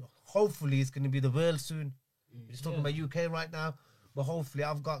know, hopefully it's going to be the world soon. We're just talking about UK right now, but hopefully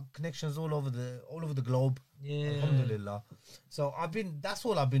I've got connections all over the globe. Yeah, alhamdulillah. So that's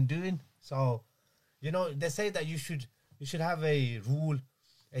all I've been doing. So, you know, they say that you should have a rule,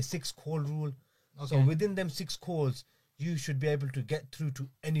 a 6 call rule. Okay. So within them 6 calls, you should be able to get through to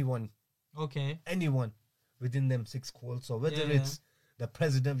anyone. Okay. Anyone within them 6 calls. So whether it's the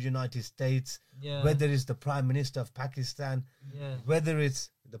President of the United States, whether it's the Prime Minister of Pakistan, whether it's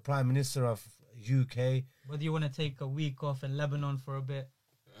the Prime Minister of UK, whether you want to take a week off in Lebanon for a bit,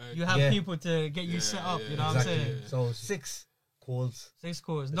 you have people to get you set up. You know what I'm saying? So 6 calls. 6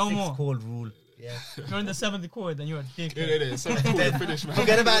 calls, no more. 6 call rule. Yeah. If you're in the 7th call, then you're a dick.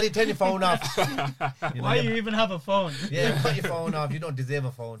 Forget about it. Turn your phone off. Why you even have a phone? Yeah, cut your phone off. You don't deserve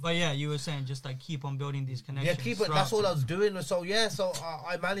a phone. But yeah, you were saying just like keep on building these connections. Yeah, keep it. That's all I was doing. So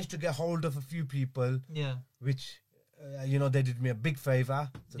I managed to get hold of a few people. Yeah. Which, you know, they did me a big favor.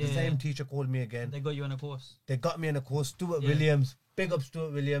 So the same teacher called me again. They got you on a course. They got me on a course. Stuart Williams, big up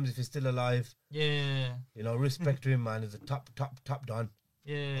Stuart Williams if he's still alive. Yeah. You know, respect to him, man. He's a top don.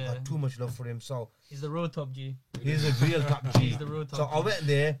 Yeah. I got too much love for him. So He's the real top G. he's a real top G. He's the real top So G. I went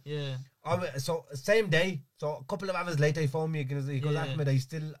there. Yeah. So same day. So a couple of hours later, he phoned me again. He goes, Yeah. Ahmed, are you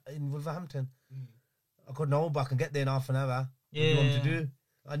still in Wolverhampton? I could no, but I can get there in half an hour. Yeah. What do you want me to do?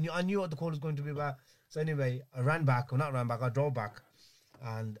 I knew what the call was going to be about. So anyway, I ran back. Well, not ran back. I drove back,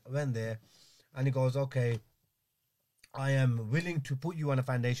 and I went there. And he goes, okay, I am willing to put you on a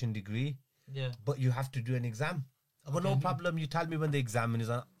foundation degree. Yeah. But you have to do an exam. I go, no problem. You tell me when the exam is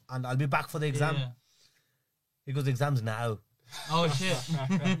on, and I'll be back for the exam. Yeah. He goes, exam's now. Oh shit.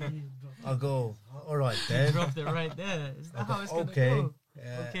 I go, all right then. Dropped it right there. Is that how it's gonna Okay. go?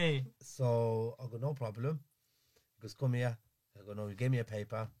 Okay. So I go, no problem. He goes, come here. I go, no, he gave me a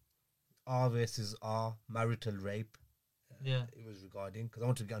paper. R versus R, marital rape. Yeah. It was regarding, because I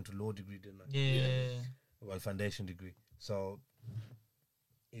wanted to get into law degree, didn't I? Yeah. Well, foundation degree. So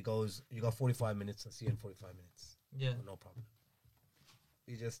he goes, you got 45 minutes. I'll see you in 45 minutes. Yeah. No problem.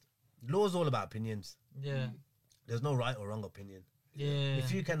 He just, law's all about opinions. Yeah. There's no right or wrong opinion. Yeah.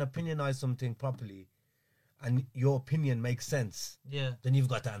 If you can opinionize something properly and your opinion makes sense, Yeah. then you've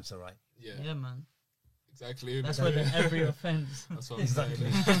got the answer right. Yeah, man. Exactly. That's why every offense. That's what I'm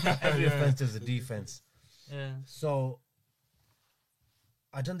Exactly. saying. Every offense is a defense. Yeah. So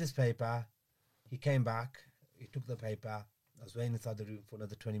I done this paper. He came back. He took the paper. I was waiting inside the room for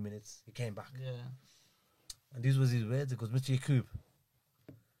another 20 minutes. He came back. Yeah. And these was his words. He goes, Mr. YAKOOB,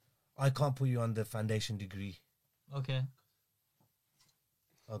 I can't put you on the foundation degree. Okay.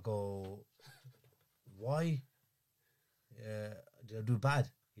 I go, why? Did I do bad?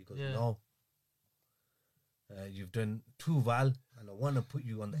 He goes, Yeah. no. You've done too well, and I want to put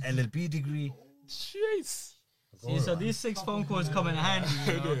you on the LLB degree. Jeez. I go, See, so "Alright." these 6 phone calls come in handy.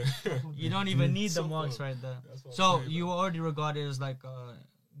 You know? You don't even need the marks right there. what So I'm saying, you were already regarded as like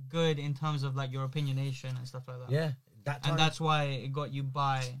good in terms of like your opinionation and stuff like that. Yeah, that time. And that's why it got you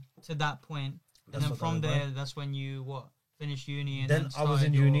by to that point. And That's then what from got me by. there, that's when you finished uni. And then I was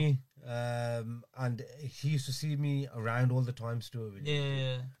in started your- uni, and he used to see me around all the time, Stuart. With you.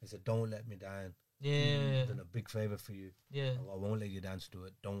 Yeah. He said, don't let me down. Yeah. I've done a big favour for you. Yeah. I won't let you down,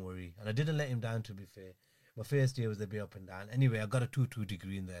 Stuart. Don't worry. And I didn't let him down, to be fair. My first year was a bit up and down. Anyway, I got a 2-2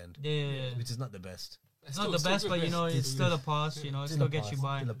 degree in the end, Yeah. which is not the best. It's not the best, but you know, it's still a pass. You know, it still gets you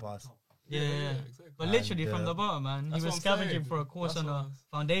by. Still a pass. Yeah. exactly. But literally And, from the bottom, man. He that's was what I'm scavenging saying. for a course That's on what a I'm-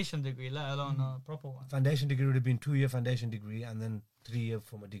 foundation degree, let alone a proper one. Foundation degree would have been 2-year foundation degree, and then 3 years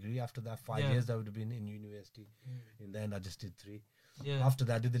from a degree. After that, 5 Yeah. years that would have been in university. In the end, I just did 3. Yeah. After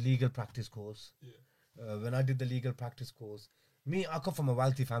that, I did the legal practice course. Yeah. When I did the legal practice course, I come from a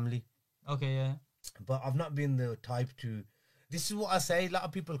wealthy family, Okay, yeah. but I've not been the type to. This is what I say. A lot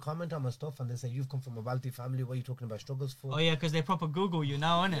of people comment on my stuff and they say, "You've come from a wealthy family. What are you talking about struggles for?" Oh, yeah, because they proper Google you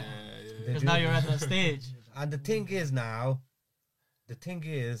now, innit? Yeah. They Because do. now you're at that stage. And the thing is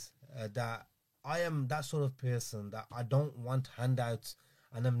that I am that sort of person that I don't want handouts,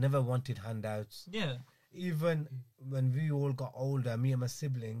 and I've never wanted handouts. Yeah. Even when we all got older, me and my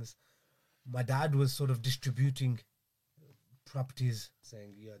siblings, my dad was sort of distributing properties,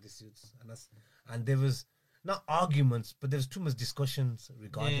 saying, "Yeah, this is," and there was not arguments, but there was too much discussions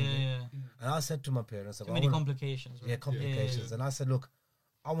regarding it. Yeah. And I said to my parents, Too I go, many "I wanna-" complications. Right? yeah, complications. Yeah. And I said, look,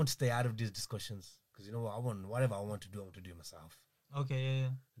 I want to stay out of these discussions because you know what, whatever I want to do, I want to do myself. Okay, yeah.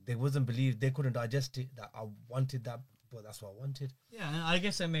 They wasn't believe, they couldn't digest it that I wanted that, but that's what I wanted. Yeah, and I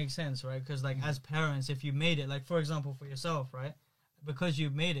guess that makes sense, right? Because like as parents, if you made it, like for example for yourself, right? Because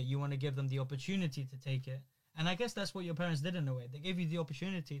you've made it, you want to give them the opportunity to take it. And I guess that's what your parents did in a way. They gave you the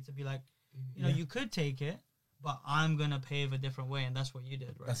opportunity to be like, you know, you could take it, but I'm going to pave a different way. And that's what you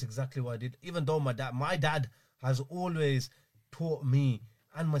did, right? That's exactly what I did. Even though my dad has always taught me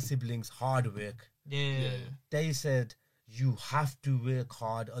and my siblings hard work. Yeah. They said, you have to work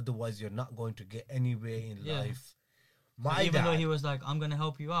hard, otherwise you're not going to get anywhere in life. Even though he was like, I'm going to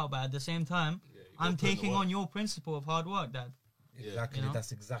help you out, but at the same time, I'm put in the taking work. on your principle of hard work, Dad. Exactly, You know?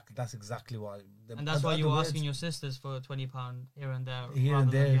 that's exactly why. And that's why you were asking your sisters for £20 here and there, here rather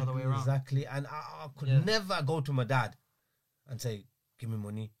and there, than the other way around. exactly. And I could never go to my dad and say, "Give me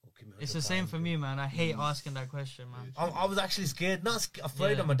money." Or, "Give me It's the £100." same for me, man. I hate asking that question, man. I was actually scared, not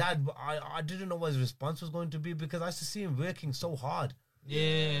afraid of my dad, but I didn't know what his response was going to be because I used to see him working so hard. I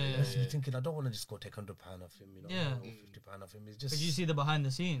used to be thinking, I don't want to just go take £100 off him, you know, or £50 off him. It's just. But you see the behind the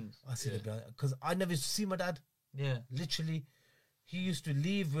scenes. I see the because I never used to see my dad. Yeah. Literally, he used to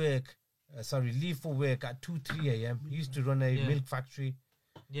leave for work at 2-3 a.m. He used to run a milk factory.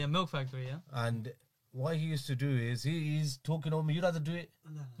 Yeah, milk factory, yeah. And what he used to do is he's talking over me. You'd rather do it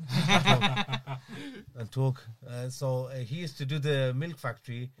and talk. So he used to do the milk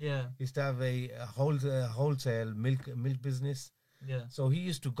factory. Yeah. He used to have a wholesale milk business. Yeah. So he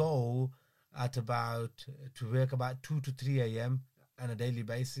used to go to work about 2 to 3 a.m. on a daily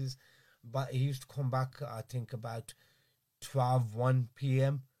basis. But he used to come back, I think, about 1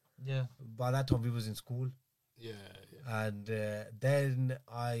 p.m. Yeah. By that time, we was in school. Yeah. And then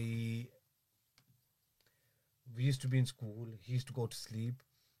we used to be in school. He used to go to sleep.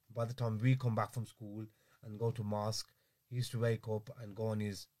 By the time we come back from school and go to mosque, he used to wake up and go on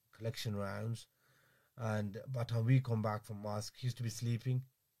his collection rounds. And by the time we come back from mosque, he used to be sleeping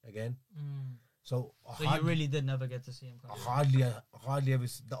again. So you really did never get to see him. Hardly ever.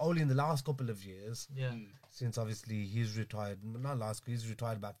 Only in the last couple of years. Yeah. Since obviously he's retired. He's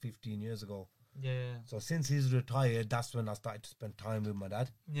retired about 15 years ago. Yeah. So since he's retired, that's when I started to spend time with my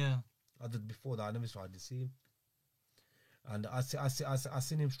dad. Yeah. Before that, I never started to see him. And I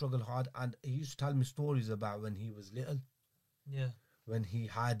seen him struggle hard. And he used to tell me stories about when he was little. Yeah. When he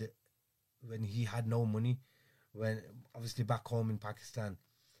had no money. When obviously back home in Pakistan.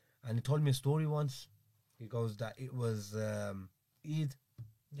 And he told me a story once. He goes that it was Eid,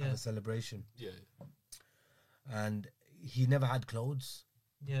 a celebration. Yeah. And he never had clothes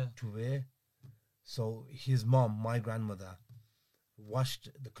to wear. So his mom, my grandmother, washed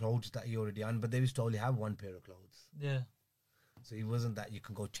the clothes that he already had, but they used to only have one pair of clothes. Yeah. So it wasn't that you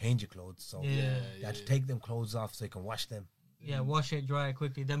can go change your clothes. So you had to take them clothes off so you can wash them. Yeah, wash it, dry it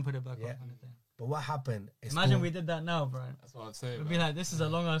quickly, then put it back on. Kind of thing. But what happened? Imagine we did that now, Brian. That's what I'd say. We'd be like, this is a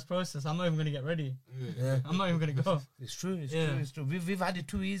long ass process. I'm not even going to get ready. Yeah. I'm not even going to go. It's true. It's true. We've had it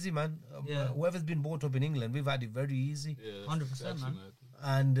too easy, man. Whoever's been brought up in England, we've had it very easy. Yeah, 100%, man.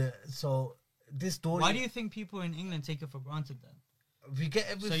 And so this story. Why do you think people in England take it for granted then? We get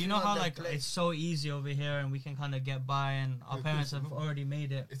everything. So you know how like it's so easy over here and we can kind of get by and our parents have already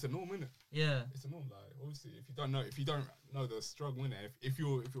made it. It's a norm, innit? Yeah. It's a norm. Like obviously, if you don't know the struggle in it, if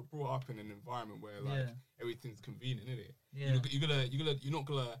you're brought up in an environment where like everything's convenient, innit? Yeah.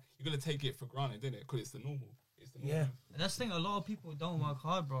 You're gonna take it for granted, innit? Because it's the normal. It's the normal. Yeah. And that's the thing. A lot of people don't work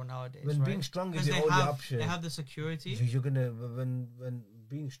hard, bro. Nowadays, when being strong is the only option. They have the security. You're gonna when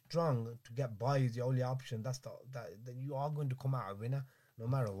being strong to get by is the only option. Then you are going to come out a winner no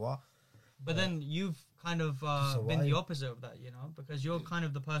matter what. But then you've kind of been the opposite of that, you know, because you're kind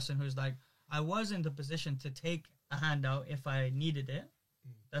of the person who's like, I was in the position to take a handout if I needed it.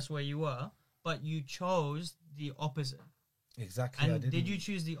 That's where you were, but you chose the opposite. Exactly. And did you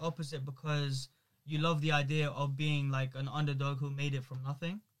choose the opposite because you love the idea of being like an underdog who made it from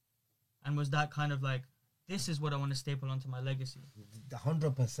nothing? And was that kind of like, this is what I want to staple onto my legacy?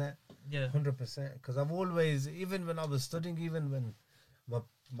 100%. Yeah. 100%. Because I've always, even when I was studying, even when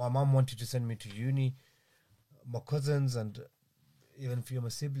my mom wanted to send me to uni, my cousins and even a few of my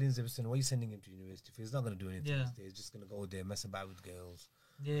siblings, they were saying, why are you sending him to university? He's not going to do anything. Yeah. He's just going to go there, mess about with girls.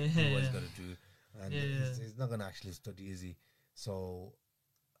 Yeah. Do what he's going to do. And he's not going to actually study easy. So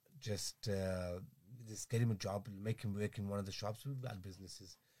just get him a job, make him work in one of the shops. We've got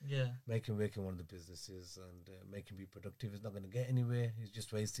businesses. Yeah. Make him work in one of the businesses and make him be productive. He's not going to get anywhere. He's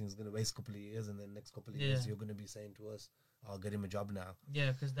just wasting. He's going to waste a couple of years, and then next couple of years you're going to be saying to us, I'll get him a job now.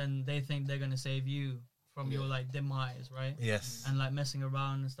 Yeah, because then they think they're going to save you from your like demise, right? Yes. And like messing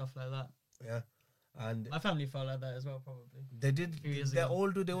around and stuff like that. Yeah. And my family felt like that as well, probably. They did. They all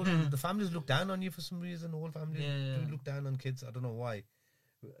do. They all the families look down on you for some reason. All families do look down on kids. I don't know why.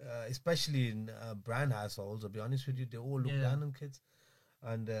 Especially in brand households, I'll be honest with you, they all look down on kids.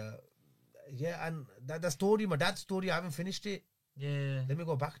 And and that story, my dad's story, I haven't finished it. Yeah. Let me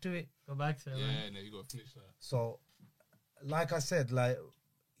go back to it. Go back to it. Yeah, right? no, you got to finish that. So, like I said, like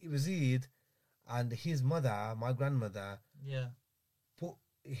it was Eid, and his mother, my grandmother, put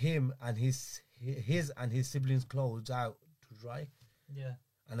him and his and his siblings' clothes out to dry. Yeah.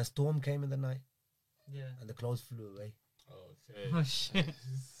 And a storm came in the night. Yeah. And the clothes flew away. Okay. Oh shit.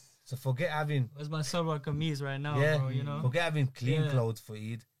 So forget having. Where's my Sarwar kameez right now, bro? You know. Forget having clean clothes for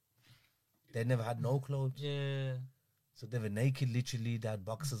Eid. They never had no clothes. Yeah. So they were naked, literally. They had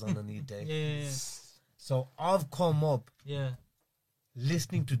boxes on Eid day. Yeah. So I've come up. Yeah.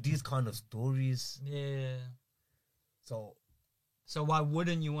 Listening to these kind of stories. Yeah. So why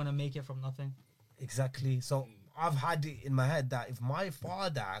wouldn't you want to make it from nothing? Exactly. So I've had it in my head that if my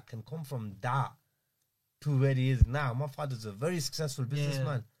father can come from that to where he is now, my father's a very successful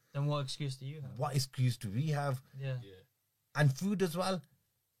businessman. Then what excuse do you have? What excuse do we have? Yeah. And food as well.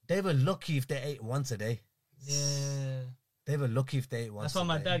 They were lucky if they ate once a day. Yeah. They were lucky if they ate once. That's why a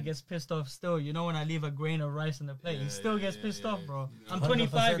my day. dad gets pissed off still. You know when I leave a grain of rice in the plate, he still gets pissed off, bro. Yeah. I'm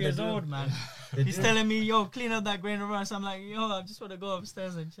 25 100% years they do. old, man. They He's do. telling me, yo, clean up that grain of rice. I'm like, yo, I just want to go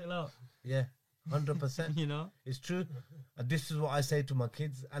upstairs and chill out. Yeah, 100%. You know? It's true. And this is what I say to my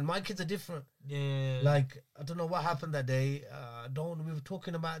kids. And my kids are different. Yeah. Like, I don't know what happened that day. We were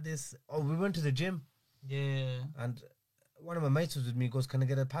talking about this. Oh, we went to the gym. Yeah. And one of my mates was with me, goes, can I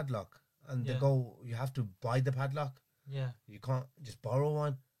get a padlock? And they Yeah. go, you have to buy the padlock. Yeah. You can't just borrow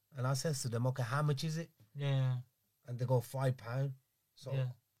one. And I says to them, okay, how much is it? Yeah. And they go, £5. So Yeah.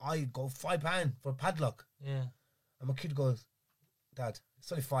 I go, £5 for a padlock. Yeah. And my kid goes, Dad,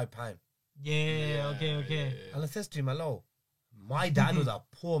 it's only £5. Yeah. Okay. And I says to him, hello, my dad was a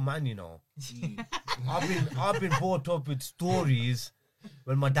poor man, you know. I've been brought up with stories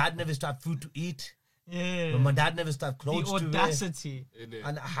when my dad never used to have food to eat, Yeah. when my dad never used to have The clothes to wear. audacity.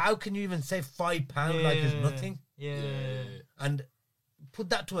 And how can you even say £5 like it's nothing? Yeah. And put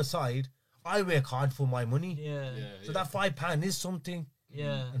that to aside, I work hard for my money. Yeah. So that £5 is something.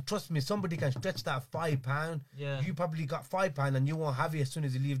 Yeah. And trust me, somebody can stretch that £5. Yeah. You probably got £5 and you won't have it as soon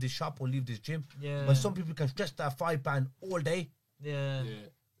as you leave this shop or leave this gym. Yeah. But some people can stretch that £5 all day. Yeah.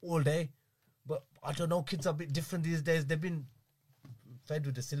 All day. But I don't know, kids are a bit different these days. They've been fed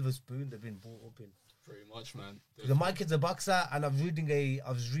with a silver spoon. They've been brought up in. Pretty much, man. Because my kid's a boxer, and I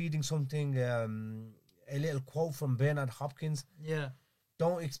was reading something, a little quote from Bernard Hopkins. Yeah.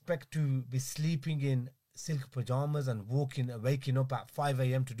 Don't expect to be sleeping in silk pajamas and waking up at 5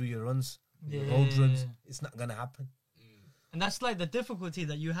 a.m. to do your runs, your road runs. It's not gonna happen. And that's like the difficulty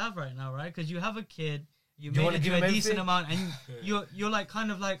that you have right now, right? Because you have a kid, you Do you made wanna it give to him a decent everything? amount, and you're like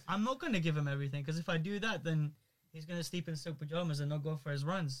kind of like, I'm not gonna give him everything because if I do that, then he's gonna sleep in silk pajamas and not go for his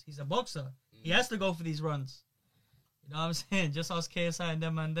runs. He's a boxer. He has to go for these runs. You know what I'm saying? Just ask KSI and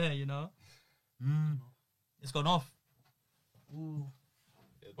them man there. You know. It's gone off. Ooh.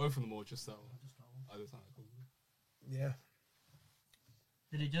 Yeah, both of them all just that one. I just like, cool. Yeah.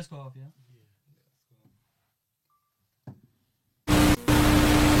 Did it just go off? Yeah.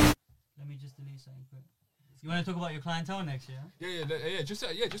 Let me just delete something quick. You want to talk about your clientele next year?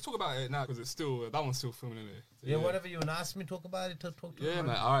 Just talk about it now because it's still that one's still filming in it. So, Yeah, whatever you want to ask me, talk about it. Talk to Yeah, me.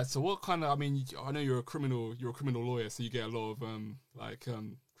 man. All right. So, what kind of? I mean, I know you're a criminal lawyer, so you get a lot of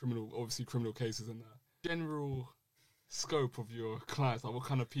criminal cases and that. General scope of your clients, like what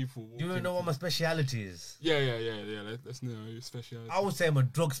kind of people? Do you know what my speciality is? Yeah. Let's know your specialty. I would say I'm a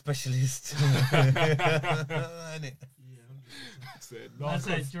drug specialist. That's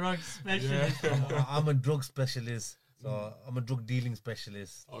a drug specialist. Yeah. I'm a drug specialist. So I'm a drug dealing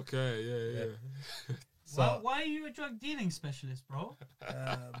specialist. Okay, yeah. So Why are you a drug dealing specialist, bro?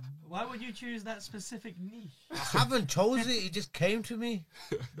 Why would you choose that specific niche? I haven't chosen it. It just came to me.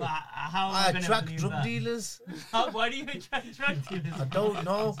 But how am I I gonna attract believe drug that? dealers. Why do you attract drug dealers? I don't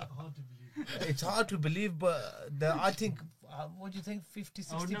know. It's hard to believe, but I think, what do you think, 50,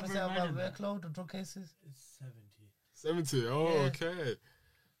 I would 60% never of our imagine that. workload of drug cases? It's 70. 70. Oh, Yeah. okay.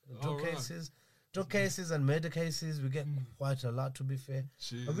 Drug Alright. cases. Drug cases and murder cases, we get quite a lot, to be fair.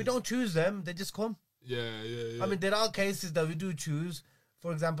 Jeez. But we don't choose them, they just come. Yeah. I mean, there are cases that we do choose.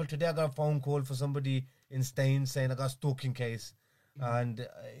 For example, today I got a phone call for somebody in Staines saying I got a stalking case. And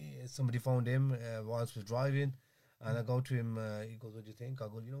somebody phoned him whilst he was driving. And I go to him, he goes, what do you think? I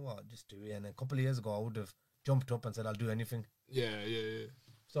go, you know what, just do it. And a couple of years ago, I would have jumped up and said, I'll do anything. Yeah.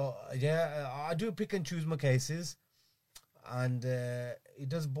 So, I do pick and choose my cases. And it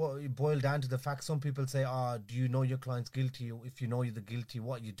does boil down to the fact some people say, do you know your client's guilty? If you know you're the guilty,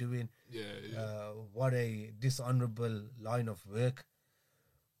 what you're doing? Yeah. What a dishonorable line of work.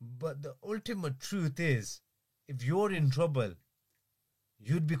 But the ultimate truth is, if you're in trouble,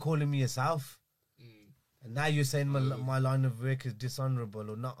 you'd be calling me yourself. And now you're saying my line of work is dishonorable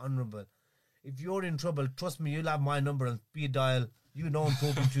or not honorable. If you're in trouble, trust me, you'll have my number on speed dial. You know I'm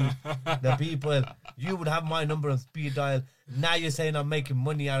talking to the people. You would have my number on speed dial. Now you're saying I'm making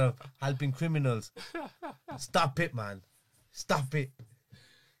money out of helping criminals. Stop it, man. Stop it.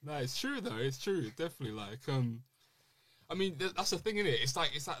 No, it's true though. It's true. Definitely. Like, I mean, that's the thing, innit? It's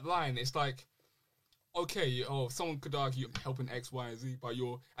like it's that line. It's like, okay, someone could argue you're helping X, Y, and Z, but at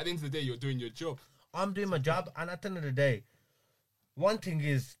the end of the day, you're doing your job. I'm doing my job, and at the end of the day, one thing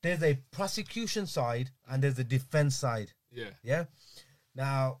is there's a prosecution side and there's a defense side. Yeah.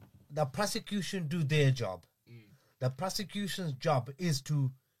 Now, the prosecution do their job. The prosecution's job is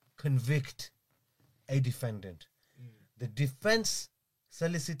to convict a defendant. The defense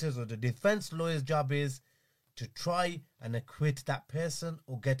solicitors or the defense lawyer's job is to try and acquit that person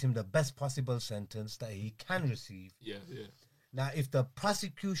or get him the best possible sentence that he can receive. Yeah. Now, if the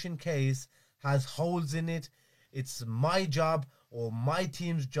prosecution case has holes in it, It's my job or my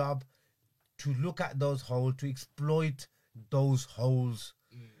team's job to look at those holes, to exploit those holes.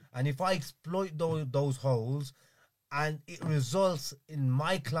 And if I exploit those holes and it results in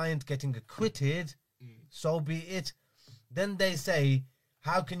my client getting acquitted, so be it. Then they say,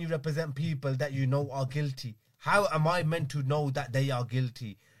 how can you represent people that you know are guilty? How am I meant to know that they are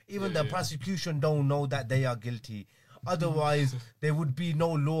guilty? Even the prosecution don't know that they are guilty. Otherwise, there would be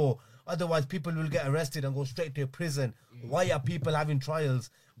no law. Otherwise, people will get arrested and go straight to prison. Why are people having trials?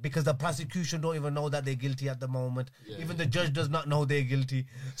 Because the prosecution don't even know that they're guilty at the moment. Even the judge does not know they're guilty.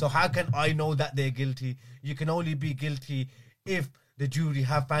 So how can I know that they're guilty? You can only be guilty if the jury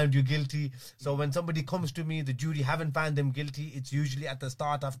have found you guilty. So when somebody comes to me, the jury haven't found them guilty. It's usually at the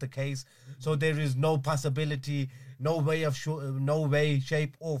start of the case. So there is no possibility, no way,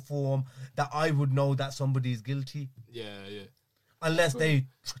 shape or form that I would know that somebody is guilty. Unless they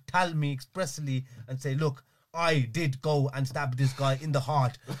tell me expressly and say, look, I did go and stab this guy in the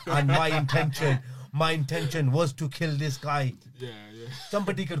heart, and my intention was to kill this guy.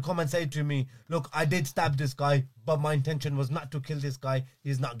 Somebody could come and say to me, look, I did stab this guy, but my intention was not to kill this guy.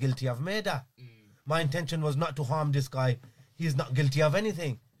 He's not guilty of murder. My intention was not to harm this guy. He's not guilty of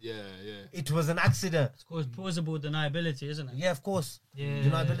anything. It was an accident. It's called plausible deniability, isn't it? Yeah, of course.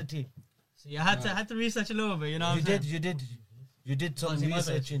 Deniability. So you had to research a little bit, you know. You did some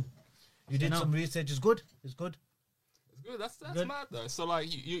researching. You did some research. It's good. It's good. That's good. Mad though. So like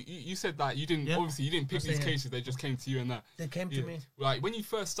you said that you didn't obviously you didn't pick these cases. They just came to you and that. They came to me. Like when you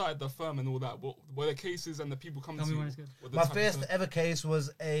first started the firm and all that. What were the cases and the people coming to you? My first ever case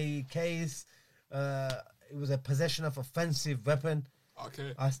was a case. It was a possession of offensive weapon.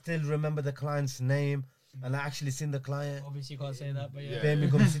 Okay. I still remember the client's name, and I actually seen the client. Obviously, you can't say that, but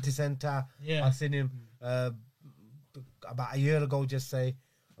Birmingham City Centre. I seen him about a year ago. Just say.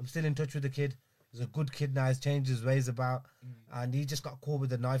 I'm still in touch with the kid. He's a good kid now. He's changed his ways about. And he just got caught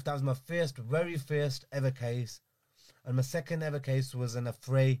with a knife. That was my very first ever case. And my second ever case was an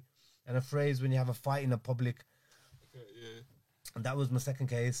affray. An affray is when you have a fight in a public. And that was my second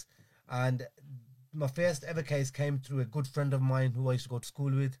case. And my first ever case came through a good friend of mine who I used to go to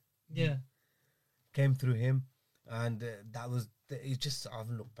school with. Came through him. And that was... I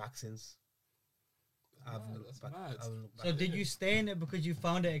haven't looked back since. I haven't looked back. So did you stay in it because you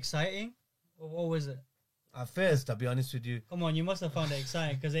found it exciting? Or what was it? At first, I'll be honest with you. Come on, you must have found it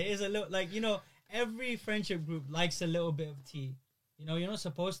exciting because it is a little, like, you know, every friendship group likes a little bit of tea. You know, you're not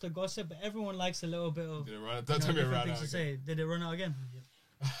supposed to gossip, but everyone likes a little bit of different things to say. Did it run out again?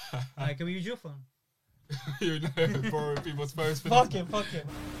 Alright, can we use your phone? You know, borrow people's phones. Fuck it.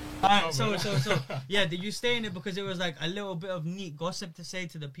 Alright, so, yeah, did you stay in it because it was like a little bit of neat gossip to say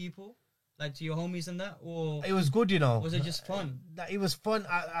to the people? Like to your homies and that, or it was good, you know. Was it just fun? It was fun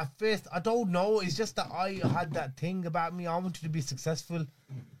at first. I don't know. It's just that I had that thing about me. I wanted to be successful,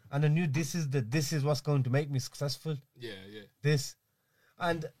 and I knew this is what's going to make me successful. This,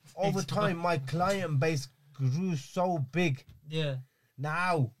 and over time, my client base grew so big.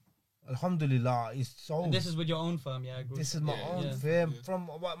 Now, alhamdulillah, it's so. And this is with your own firm, This is my own firm. From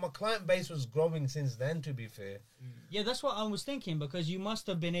my client base was growing since then. To be fair. Yeah, that's what I was thinking, because you must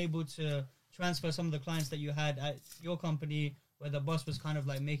have been able to transfer some of the clients that you had at your company where the boss was kind of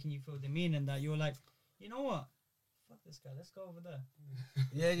like making you feel demeaned, and that you were like, you know what? Fuck this guy, let's go over there.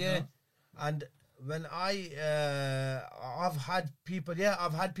 Yeah. You know? And when I've had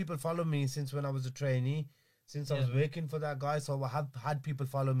people follow me since when I was a trainee, since I was working for that guy, so I have had people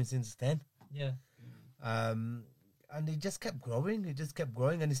follow me since then. And it just kept growing. And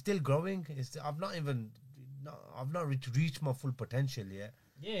it's still growing. I've not reached my full potential yet.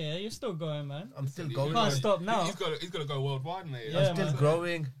 Yeah, you're still going, man. I'm still going. You can't stop now. He's got to go worldwide, mate. I'm still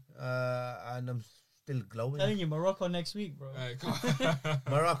growing, and I'm still glowing. I'm telling you, Morocco next week, bro.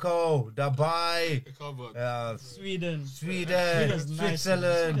 Morocco, Dubai, Sweden, Switzerland,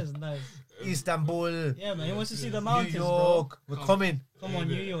 Sweden nice. Istanbul. Yeah, man. He wants to see the mountains, New York. Bro. We're coming. Come on,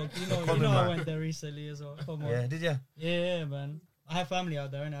 New York. You know I went there recently as well. Come on. Yeah, did you? Yeah, man. I have family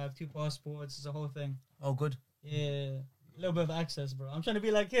out there, and I have 2 passports. It's a whole thing. Oh, good. Yeah. A little bit of access, bro. I'm trying to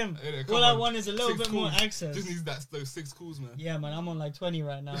be like him. All I want is a little bit more access. Just needs those 6 calls, man. Yeah, man. I'm on like 20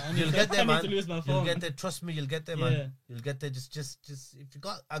 right now. You'll get there, man. I need to lose my phone. You'll get there. Trust me, you'll get there, man. You'll get there. Just if you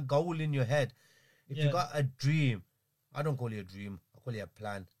got a goal in your head, if you got a dream, I don't call it a dream. I call it a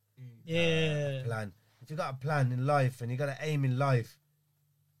plan. Plan. If you got a plan in life and you got an aim in life,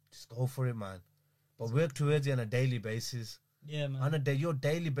 just go for it, man. But work towards it on a daily basis. Yeah, man. On a day, your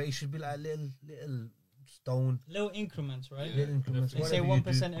daily base should be like a little stone. Little increments, right? Little increments. They say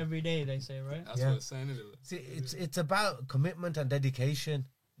 1% every day, they say, right? That's what it's saying, isn't it? See, it's about commitment and dedication.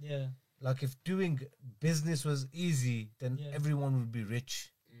 Yeah. Like if doing business was easy, then everyone would be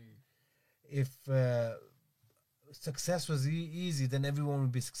rich. If success was easy, then everyone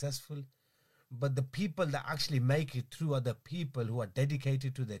would be successful. But the people that actually make it through are the people who are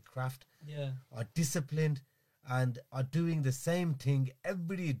dedicated to their craft, are disciplined, and are doing the same thing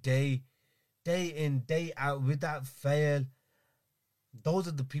every day, day in, day out, without fail. Those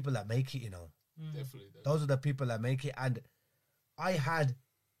are the people that make it, you know. Definitely. Those are the people that make it. And I had,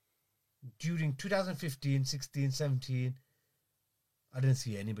 during 2015, 16, 17, I didn't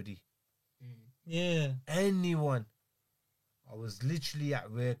see anybody. Anyone. I was literally at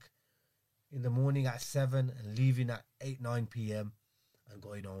work in the morning at 7 and leaving at 8, 9 p.m. and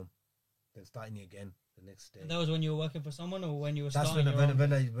going home. Then starting again the next day. And that was when you were working for someone, or when you were That's starting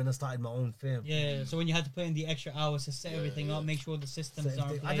when I started my own firm. Yeah, so when you had to put in the extra hours to set everything up, make sure the systems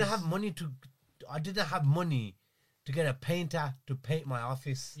are in place. I didn't have money to get a painter to paint my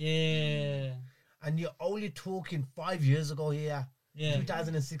office. Yeah. And you're only talking 5 years ago here.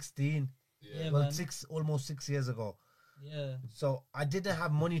 2016. Well, man. almost 6 years ago. Yeah. So I didn't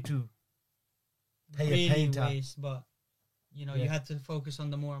have money to pay really a painter. Waste, but you know, you had to focus on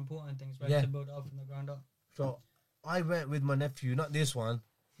the more important things, right? To build up from the ground up. So I went with my nephew, not this one.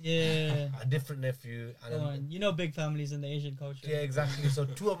 Yeah. A different nephew. And you know, big families in the Asian culture. Yeah, exactly. So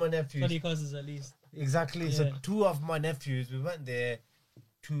two of my nephews. 20 cousins at least. Exactly. Yeah. So two of my nephews, we went there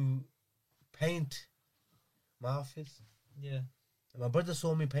to paint my office. Yeah. And my brother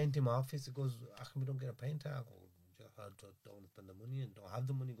saw me painting my office. He goes, "How come we don't get a painter?" I go, "I don't spend the money and don't have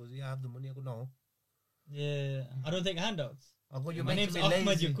the money." He goes, "Yeah, I have the money." I go, "No." Yeah. I don't take handouts. I go, "You're My making name's me AKMED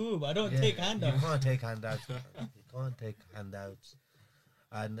lazy." YAKOOB. I don't take handouts. You can't take handouts. You can't take handouts.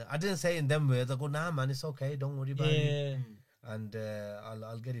 And I didn't say in them words. I go, "Nah, man, it's okay. Don't worry about it." And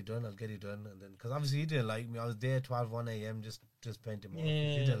I'll get it done. I'll get it done. And then, because obviously he didn't like me. I was there 12, 1 a.m. just painting my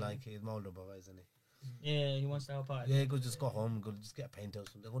office. He didn't like it. He's my older brother, isn't he? Yeah, he wants to help out. Yeah, he goes, "Just go home, just get a painter or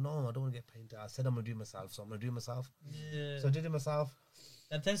something." I go, "No, I don't want to get a painter." I said I'm going to do it myself, so I'm going to do it myself. Yeah. So I did it myself.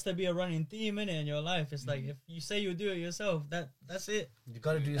 That tends to be a running theme in your life. It's like, if you say you do it yourself, that's it. You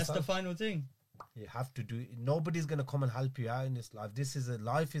got to do it yourself. That's the final thing. You have to do it. Nobody's going to come and help you out in this life.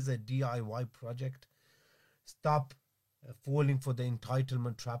 Life is a DIY project. Stop falling for the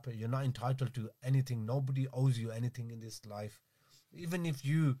entitlement trap. You're not entitled to anything. Nobody owes you anything in this life. Even if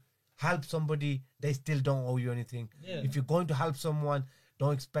you help somebody, they still don't owe you anything. Yeah. If you're going to help someone,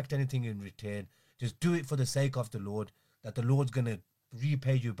 don't expect anything in return. Just do it for the sake of the Lord, that the Lord's going to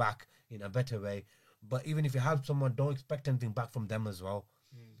repay you back in a better way. But even if you help someone, don't expect anything back from them as well.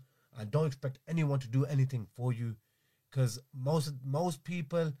 And don't expect anyone to do anything for you, because most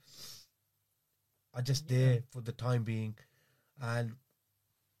people are just there for the time being. And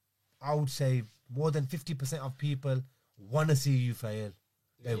I would say more than 50% of people want to see you fail.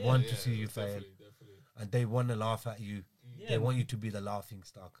 They want to see you fail. Definitely. And they want to laugh at you. They want you to be the laughing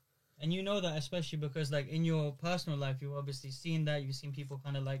stock. And you know that, especially because, like, in your personal life, you've obviously seen that. You've seen people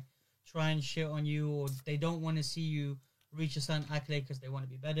kind of like try and shit on you, or they don't want to see you reach a certain accolade because they want to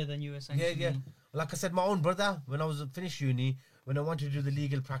be better than you, essentially. Yeah. Like I said, my own brother, when I was finished uni, when I wanted to do the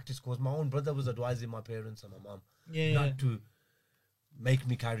legal practice course, my own brother was advising my parents and my mom not to make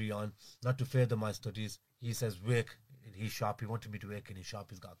me carry on, not to further my studies. He says work in his shop. He wanted me to work in his shop.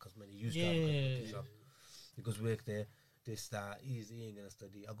 He's got a cosmetic. He used to have a cosmetic shop. He goes, work there. This, that. He ain't going to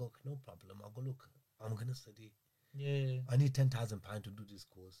study. I go, no problem. I go, look, I'm going to study. Yeah. I need £10,000 to do this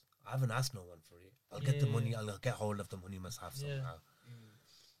course. I haven't asked no one for it. I'll get the money. I'll get hold of the money myself somehow.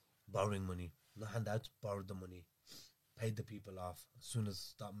 Borrowing money. No handouts, borrowed the money. Paid the people off. As soon as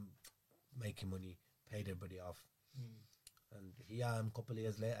start making money, paid everybody off. And here I am a couple of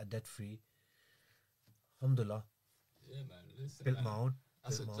years later, debt free. Alhamdulillah. Yeah, man. Listen, Built man. my own.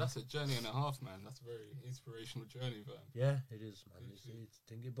 That's a journey and a half, man. That's a very inspirational journey, man. Yeah, it is, man. It's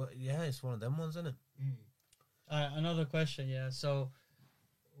thinking, but yeah, it's one of them ones, isn't it? Another question, So,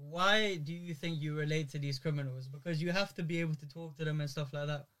 why do you think you relate to these criminals? Because you have to be able to talk to them and stuff like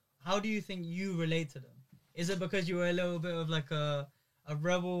that. How do you think you relate to them? Is it because you were a little bit of like a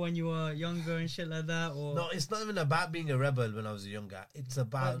rebel when you were younger and shit like that? Or no, it's not even about being a rebel when I was younger. It's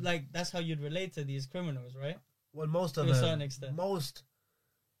about... But, like, that's how you'd relate to these criminals, right? Well, most of to a them... certain extent. Most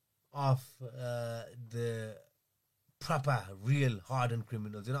of the proper, real, hardened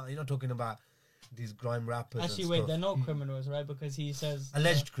criminals. You're not talking about these grime rappers. Actually, and wait, stuff. they're not criminals, right? Because he says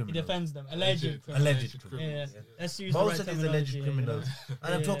alleged criminals. He defends them. Alleged criminals. Alleged criminals. Yeah. Let's use most the right of these alleged criminals,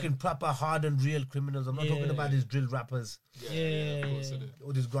 and I'm talking proper, hardened, real criminals. I'm not talking about these drill rappers. Yeah.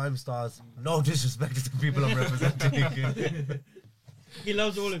 Or these grime stars. No disrespect to the people I'm representing. He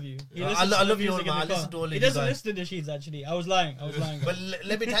loves all of you. He I listens to love the you all, music in man. the I car. listen to all of He you doesn't guys. listen to the sheets, actually. I was lying. But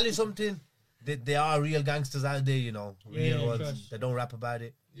let me tell you something. There are real gangsters out there, you know. Real Yeah, ones. trust. They don't rap about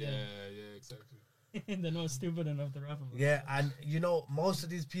it. Yeah, exactly. They're not stupid enough to rap about. Yeah, and you know, most of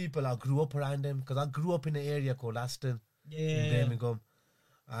these people, I grew up around them because I grew up in an area called Aston in Birmingham,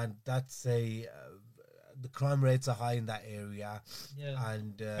 and that's the crime rates are high in that area. Yeah.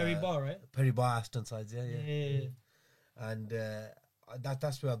 And Perry Bar, right? Perry Bar, Aston sides, yeah. Yeah. And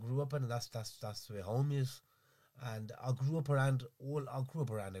that's where I grew up, and that's where home is. And I grew up around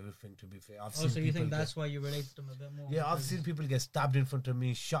everything. To be fair, I've seen So you people think that's why you relate to them a bit more? Yeah, I've seen people get stabbed in front of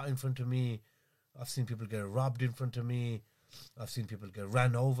me, shot in front of me. I've seen people get robbed in front of me. I've seen people get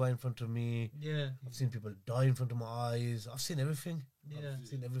ran over in front of me. Yeah. I've seen people die in front of my eyes. I've seen everything. Yeah. I've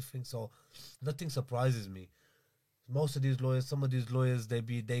seen everything. So nothing surprises me. Most of these lawyers, some of these lawyers, they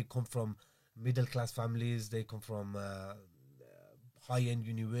come from middle class families. They come from high end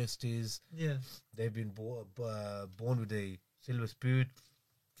universities. Yeah. They've been born with a silver spoon,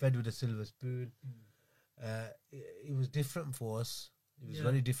 fed with a silver spoon. It was different for us. It was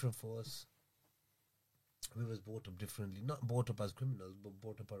very different for us. We was brought up differently. Not brought up as criminals, but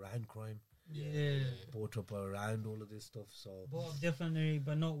brought up around crime. Yeah. Brought up around all of this stuff. So Brought up differently,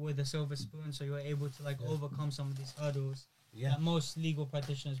 but not with a silver spoon. So you were able to overcome some of these hurdles that most legal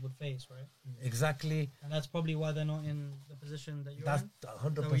practitioners would face, right? Exactly. And that's probably why they're not in the position that you're That's in.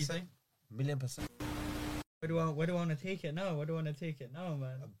 100%, $1,000,000%. Where do I want to take it now?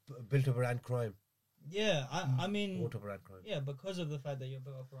 Man? Built up around crime. Yeah, I mean, Brought up around crime. yeah, because of the fact that you're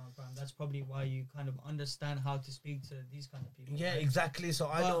built up around crime, that's probably why you kind of understand how to speak to these kind of people. Yeah, right? exactly. So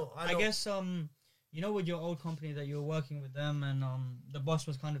I know. I guess you know, with your old company that you were working with them, and the boss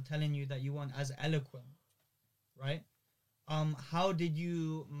was kind of telling you that you weren't as eloquent, right? How did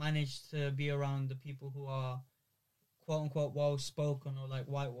you manage to be around the people who are quote unquote well spoken or like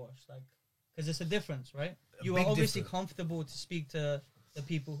whitewashed, like? Because it's a difference, right? You are obviously comfortable to speak to the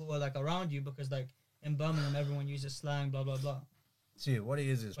people who are like around you because like in Birmingham everyone uses slang, blah blah blah. See, what it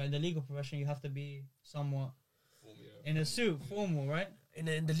is But in the legal profession you have to be somewhat in a suit, formal, right?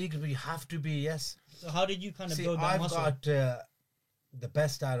 in the legal, you have to be, yes. So how did you kind of See, build that I've muscle? got the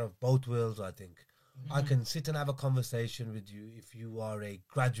best out of both worlds, I think. I can sit and have a conversation with you if you are a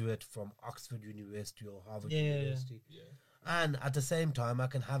graduate from Oxford University or Harvard University. Yeah. And at the same time, I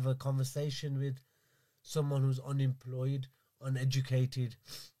can have a conversation with someone who's unemployed, uneducated,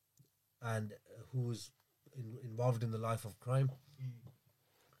 and who's involved in the life of crime.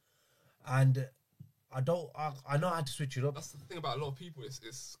 And I know how to switch it up. That's the thing about a lot of people.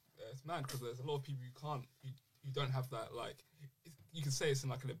 It's mad because there's a lot of people who don't have that, like, you can say it's in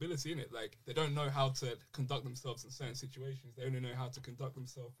like an ability in it. Like they don't know how to conduct themselves in certain situations. They only know how to conduct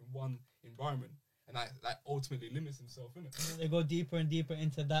themselves in one environment, and that ultimately limits themselves in it. They go deeper and deeper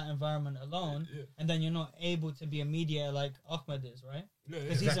into that environment alone, and then you're not able to be a mediator like AKMED is, right?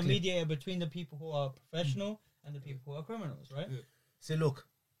 Because he's a mediator between the people who are professional and the people who are criminals, right? Yeah. See, look,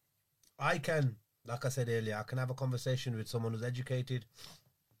 I can, like I said earlier, I can have a conversation with someone who's educated,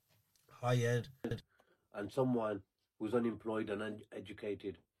 high end, and someone who's unemployed and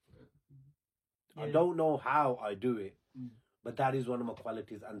uneducated. I don't know how I do it, but that is one of my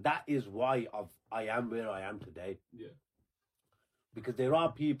qualities, and that is why I am where I am today. Yeah. Because there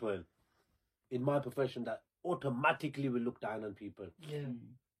are people in my profession that automatically will look down on people. Yeah.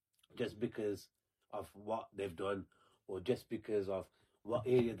 Just because of what they've done, or just because of what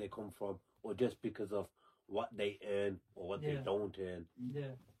area they come from, or just because of what they earn or what they don't earn.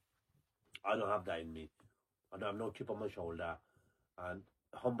 Yeah. I don't have that in me. I don't have no chip on my shoulder. And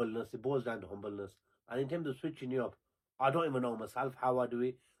humbleness, it boils down to humbleness. And in terms of switching you up, I don't even know myself how I do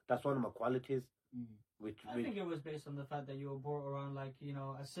it. That's one of my qualities. I think it was based on the fact that you were brought around, like, you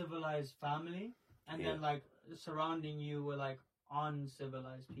know, a civilized family, and then, like, surrounding you were, like,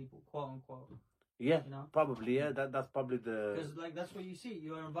 uncivilized people, quote unquote. Yeah, you know? probably, yeah. That's probably the... Because, like, that's what you see.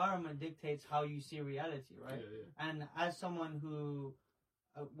 Your environment dictates how you see reality, right? Yeah. And as someone who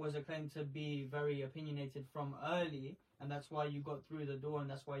was acclaimed to be very opinionated from early, and that's why you got through the door, and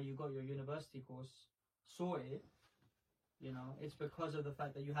that's why you got your university course sorted, you know, it's because of the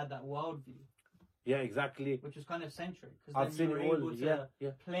fact that you had that worldview. Yeah, exactly. Which was kind of centric, because then you were able to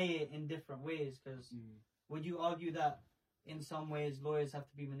play it in different ways. Because would you argue that in some ways lawyers have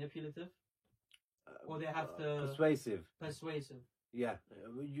to be manipulative? Or they have to... Persuasive. Yeah.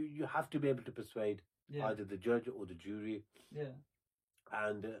 You have to be able to persuade either the judge or the jury. Yeah.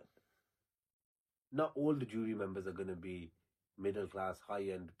 And not all the jury members are going to be middle class, high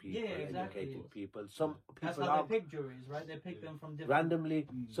end people, educated people. Some people That's how they pick juries, right? They pick them from different... Randomly,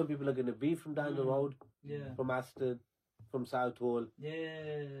 some people are going to be from down the road, from Aston, from Southall.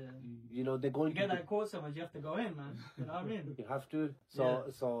 Yeah. You know, they're going You get to... that call so much, you have to go in, man. You know what I mean? You have to.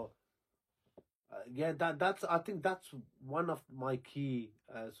 So, yeah, I think that's one of my key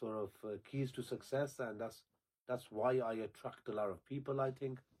keys to success, and that's why I attract a lot of people, I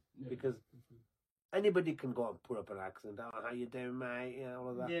think, because anybody can go and put up an accent. Oh, how you doing, mate? You know, all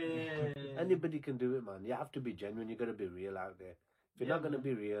of that. Yeah. Anybody can do it, man. You have to be genuine. You got to be real out there. If you're not going to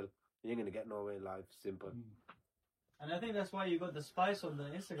be real, you ain't going to get nowhere in life. Simple. And I think that's why you got the spice on the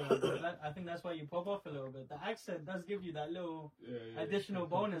Instagram. I think that's why you pop off a little bit. The accent does give you that little additional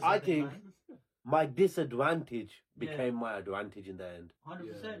bonus. I think my disadvantage became my advantage in the end.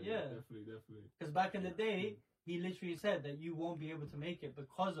 100%, yeah. Definitely. Because back in the day, he literally said that you won't be able to make it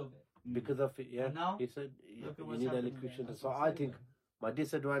because of it. Because of it, yeah. And now, he said you need happening elocution. there. So I think my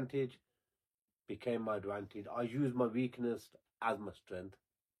disadvantage became my advantage. I use my weakness as my strength.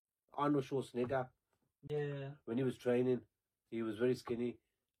 Arnold Schwarzenegger, when he was training, he was very skinny,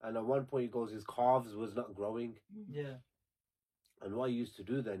 and at one point he goes, his calves was not growing. Yeah. And what he used to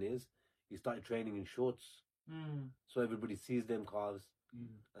do then is he started training in shorts, so everybody sees them calves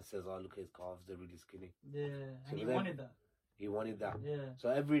and says, "Oh, look at his calves; they're really skinny." Yeah, So and he then- wanted that. He wanted that. Yeah. So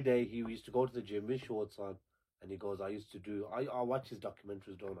every day he used to go to the gym with shorts on, and he goes, "I used to do. I watch his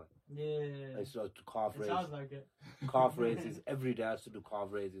documentaries, don't I? Yeah. I used to do calf It raises, sounds like it. calf raises every day. I used to do calf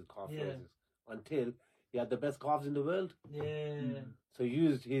raises, until he had the best calves in the world. Yeah. So he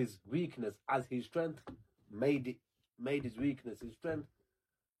used his weakness as his strength, made his weakness his strength.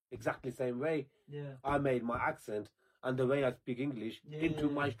 Exactly the same way. Yeah. I made my accent and the way I speak English into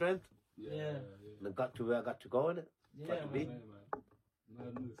my strength, Yeah. and I got to where I got to go in it. Yeah. be.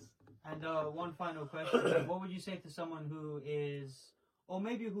 Madness. And one final question. What would you say to someone who is, or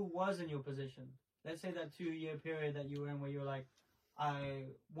maybe who was in your position? Let's say that 2-year period that you were in where you're like, I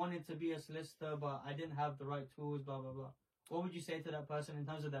wanted to be a solicitor, but I didn't have the right tools, blah, blah, blah. What would you say to that person in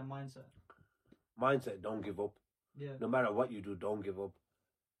terms of their mindset? Mindset, don't give up. Yeah. No matter what you do, don't give up.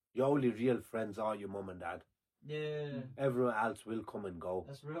 Your only real friends are your mum and dad. Yeah. Everyone else will come and go.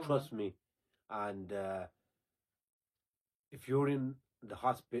 That's real. Trust me. And if you're in the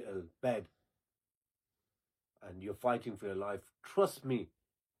hospital bed and you're fighting for your life, trust me,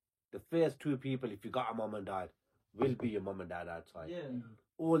 the first 2 people, if you got a mum and dad, will be your mum and dad outside. Yeah.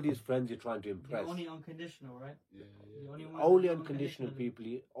 All these friends you're trying to They're impress. only unconditional, right? Yeah. The only ones Only that are unconditional people.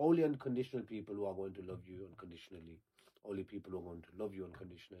 Only unconditional people who are going to love you unconditionally. Only people who are going to love you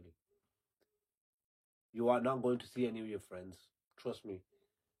unconditionally. You are not going to see any of your friends. Trust me.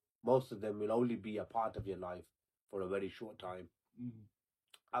 Most of them will only be a part of your life for a very short time.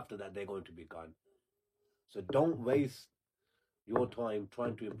 After that, they're going to be gone. So don't waste your time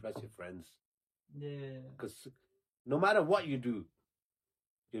trying to impress your friends. Yeah. Because no matter what you do,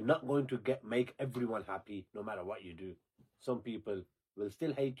 you're not going to make everyone happy no matter what you do. Some people will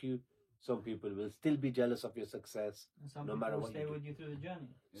still hate you. Some people will still be jealous of your success. And some no people matter will what stay you do. with you through the journey.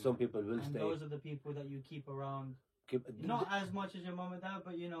 Some people will And stay. those are the people that you keep around. Not as much as your mom and dad,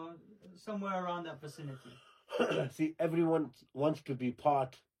 but you know, somewhere around that vicinity. See, everyone wants to be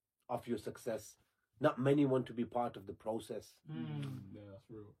part of your success. Not many want to be part of the process. Yeah, that's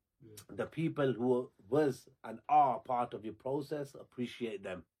real. Yeah. The people who was and are part of your process, appreciate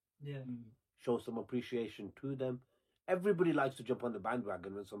them. Yeah. Show some appreciation to them. Everybody likes to jump on the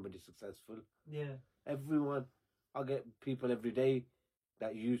bandwagon when somebody's successful. Yeah. Everyone. I get people every day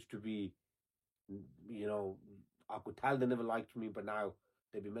that used to be, you know, I could tell they never liked me, but now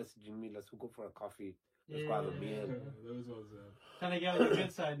they be messaging me, let's go for a coffee, let's go have a meal. Those ones, Trying to get on the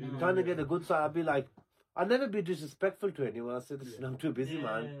good side now. Trying to get a good side. I'd be like, I'd never be disrespectful to anyone. I said, listen, I'm too busy,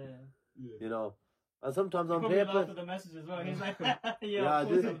 man. You know. And sometimes on Probably laugh paper, at the message as well. He's like, Yeah, I of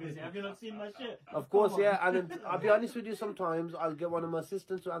course do. I'm busy. Have you not seen my shit? of course, Come on. yeah. And then, I'll be honest with you, sometimes I'll get one of my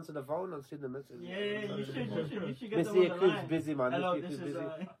assistants to answer the phone and see the message. Yeah, you should get them Mr. on the Yakoob's line. busy, man. Hello, Mr. this Yakoob's is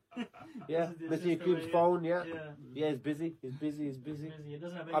busy. Yeah, this Mr. is the Yakoob's way- phone, yeah. Yeah. He's busy. He's busy. He's busy. He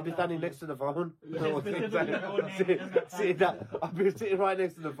doesn't have any I'll be time standing for you. next to the phone. specifically your name, he doesn't have time See for that? I'll be sitting right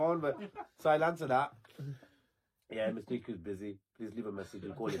next to the phone, but so I'll answer that. Yeah, Mr. Yakoob's busy. Please leave a message.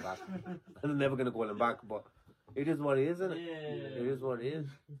 We'll call you back. I'm never going to call him back, but it is what it is, isn't it? Yeah. It is what it is.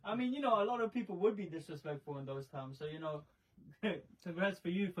 I mean, you know, a lot of people would be disrespectful in those times. So, you know, congrats for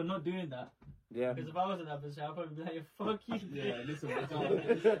you for not doing that. Yeah. Because if I was in that position, I'd probably be like, fuck you. Yeah, listen, Are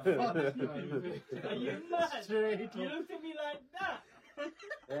you mad? You looked at me like that.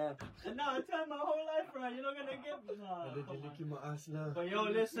 Yeah. And now I turned my whole life around. You're not going to get me. Nah, They're come on. licking my ass now. But yo,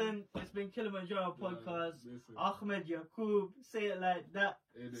 listen, it's been Kilimanjaro podcast. listen. AKMED, YAKOOB, say it like that.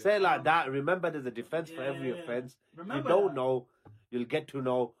 Say it like that. Remember, there's a defense for every Yeah. offense. If you Remember don't that. know, you'll get to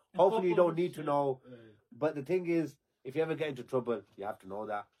know. Hopefully, you don't need to know. But the thing is, If you ever get into trouble, you have to know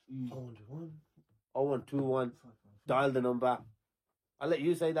that. 0121 0121. Dial the number. I'll let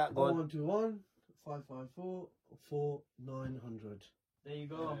you say that. Go on. 0121 554 4900. There you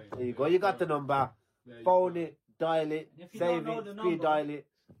go. There you go. You got the number. Phone it, dial it, If you save don't know it, the speed number, dial it.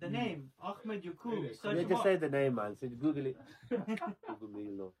 The name, AKMED YAKOOB. You Search him just up. say the name, man. So Google it. Google me,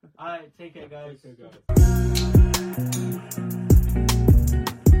 you know. Alright, take care, guys. Okay, guys.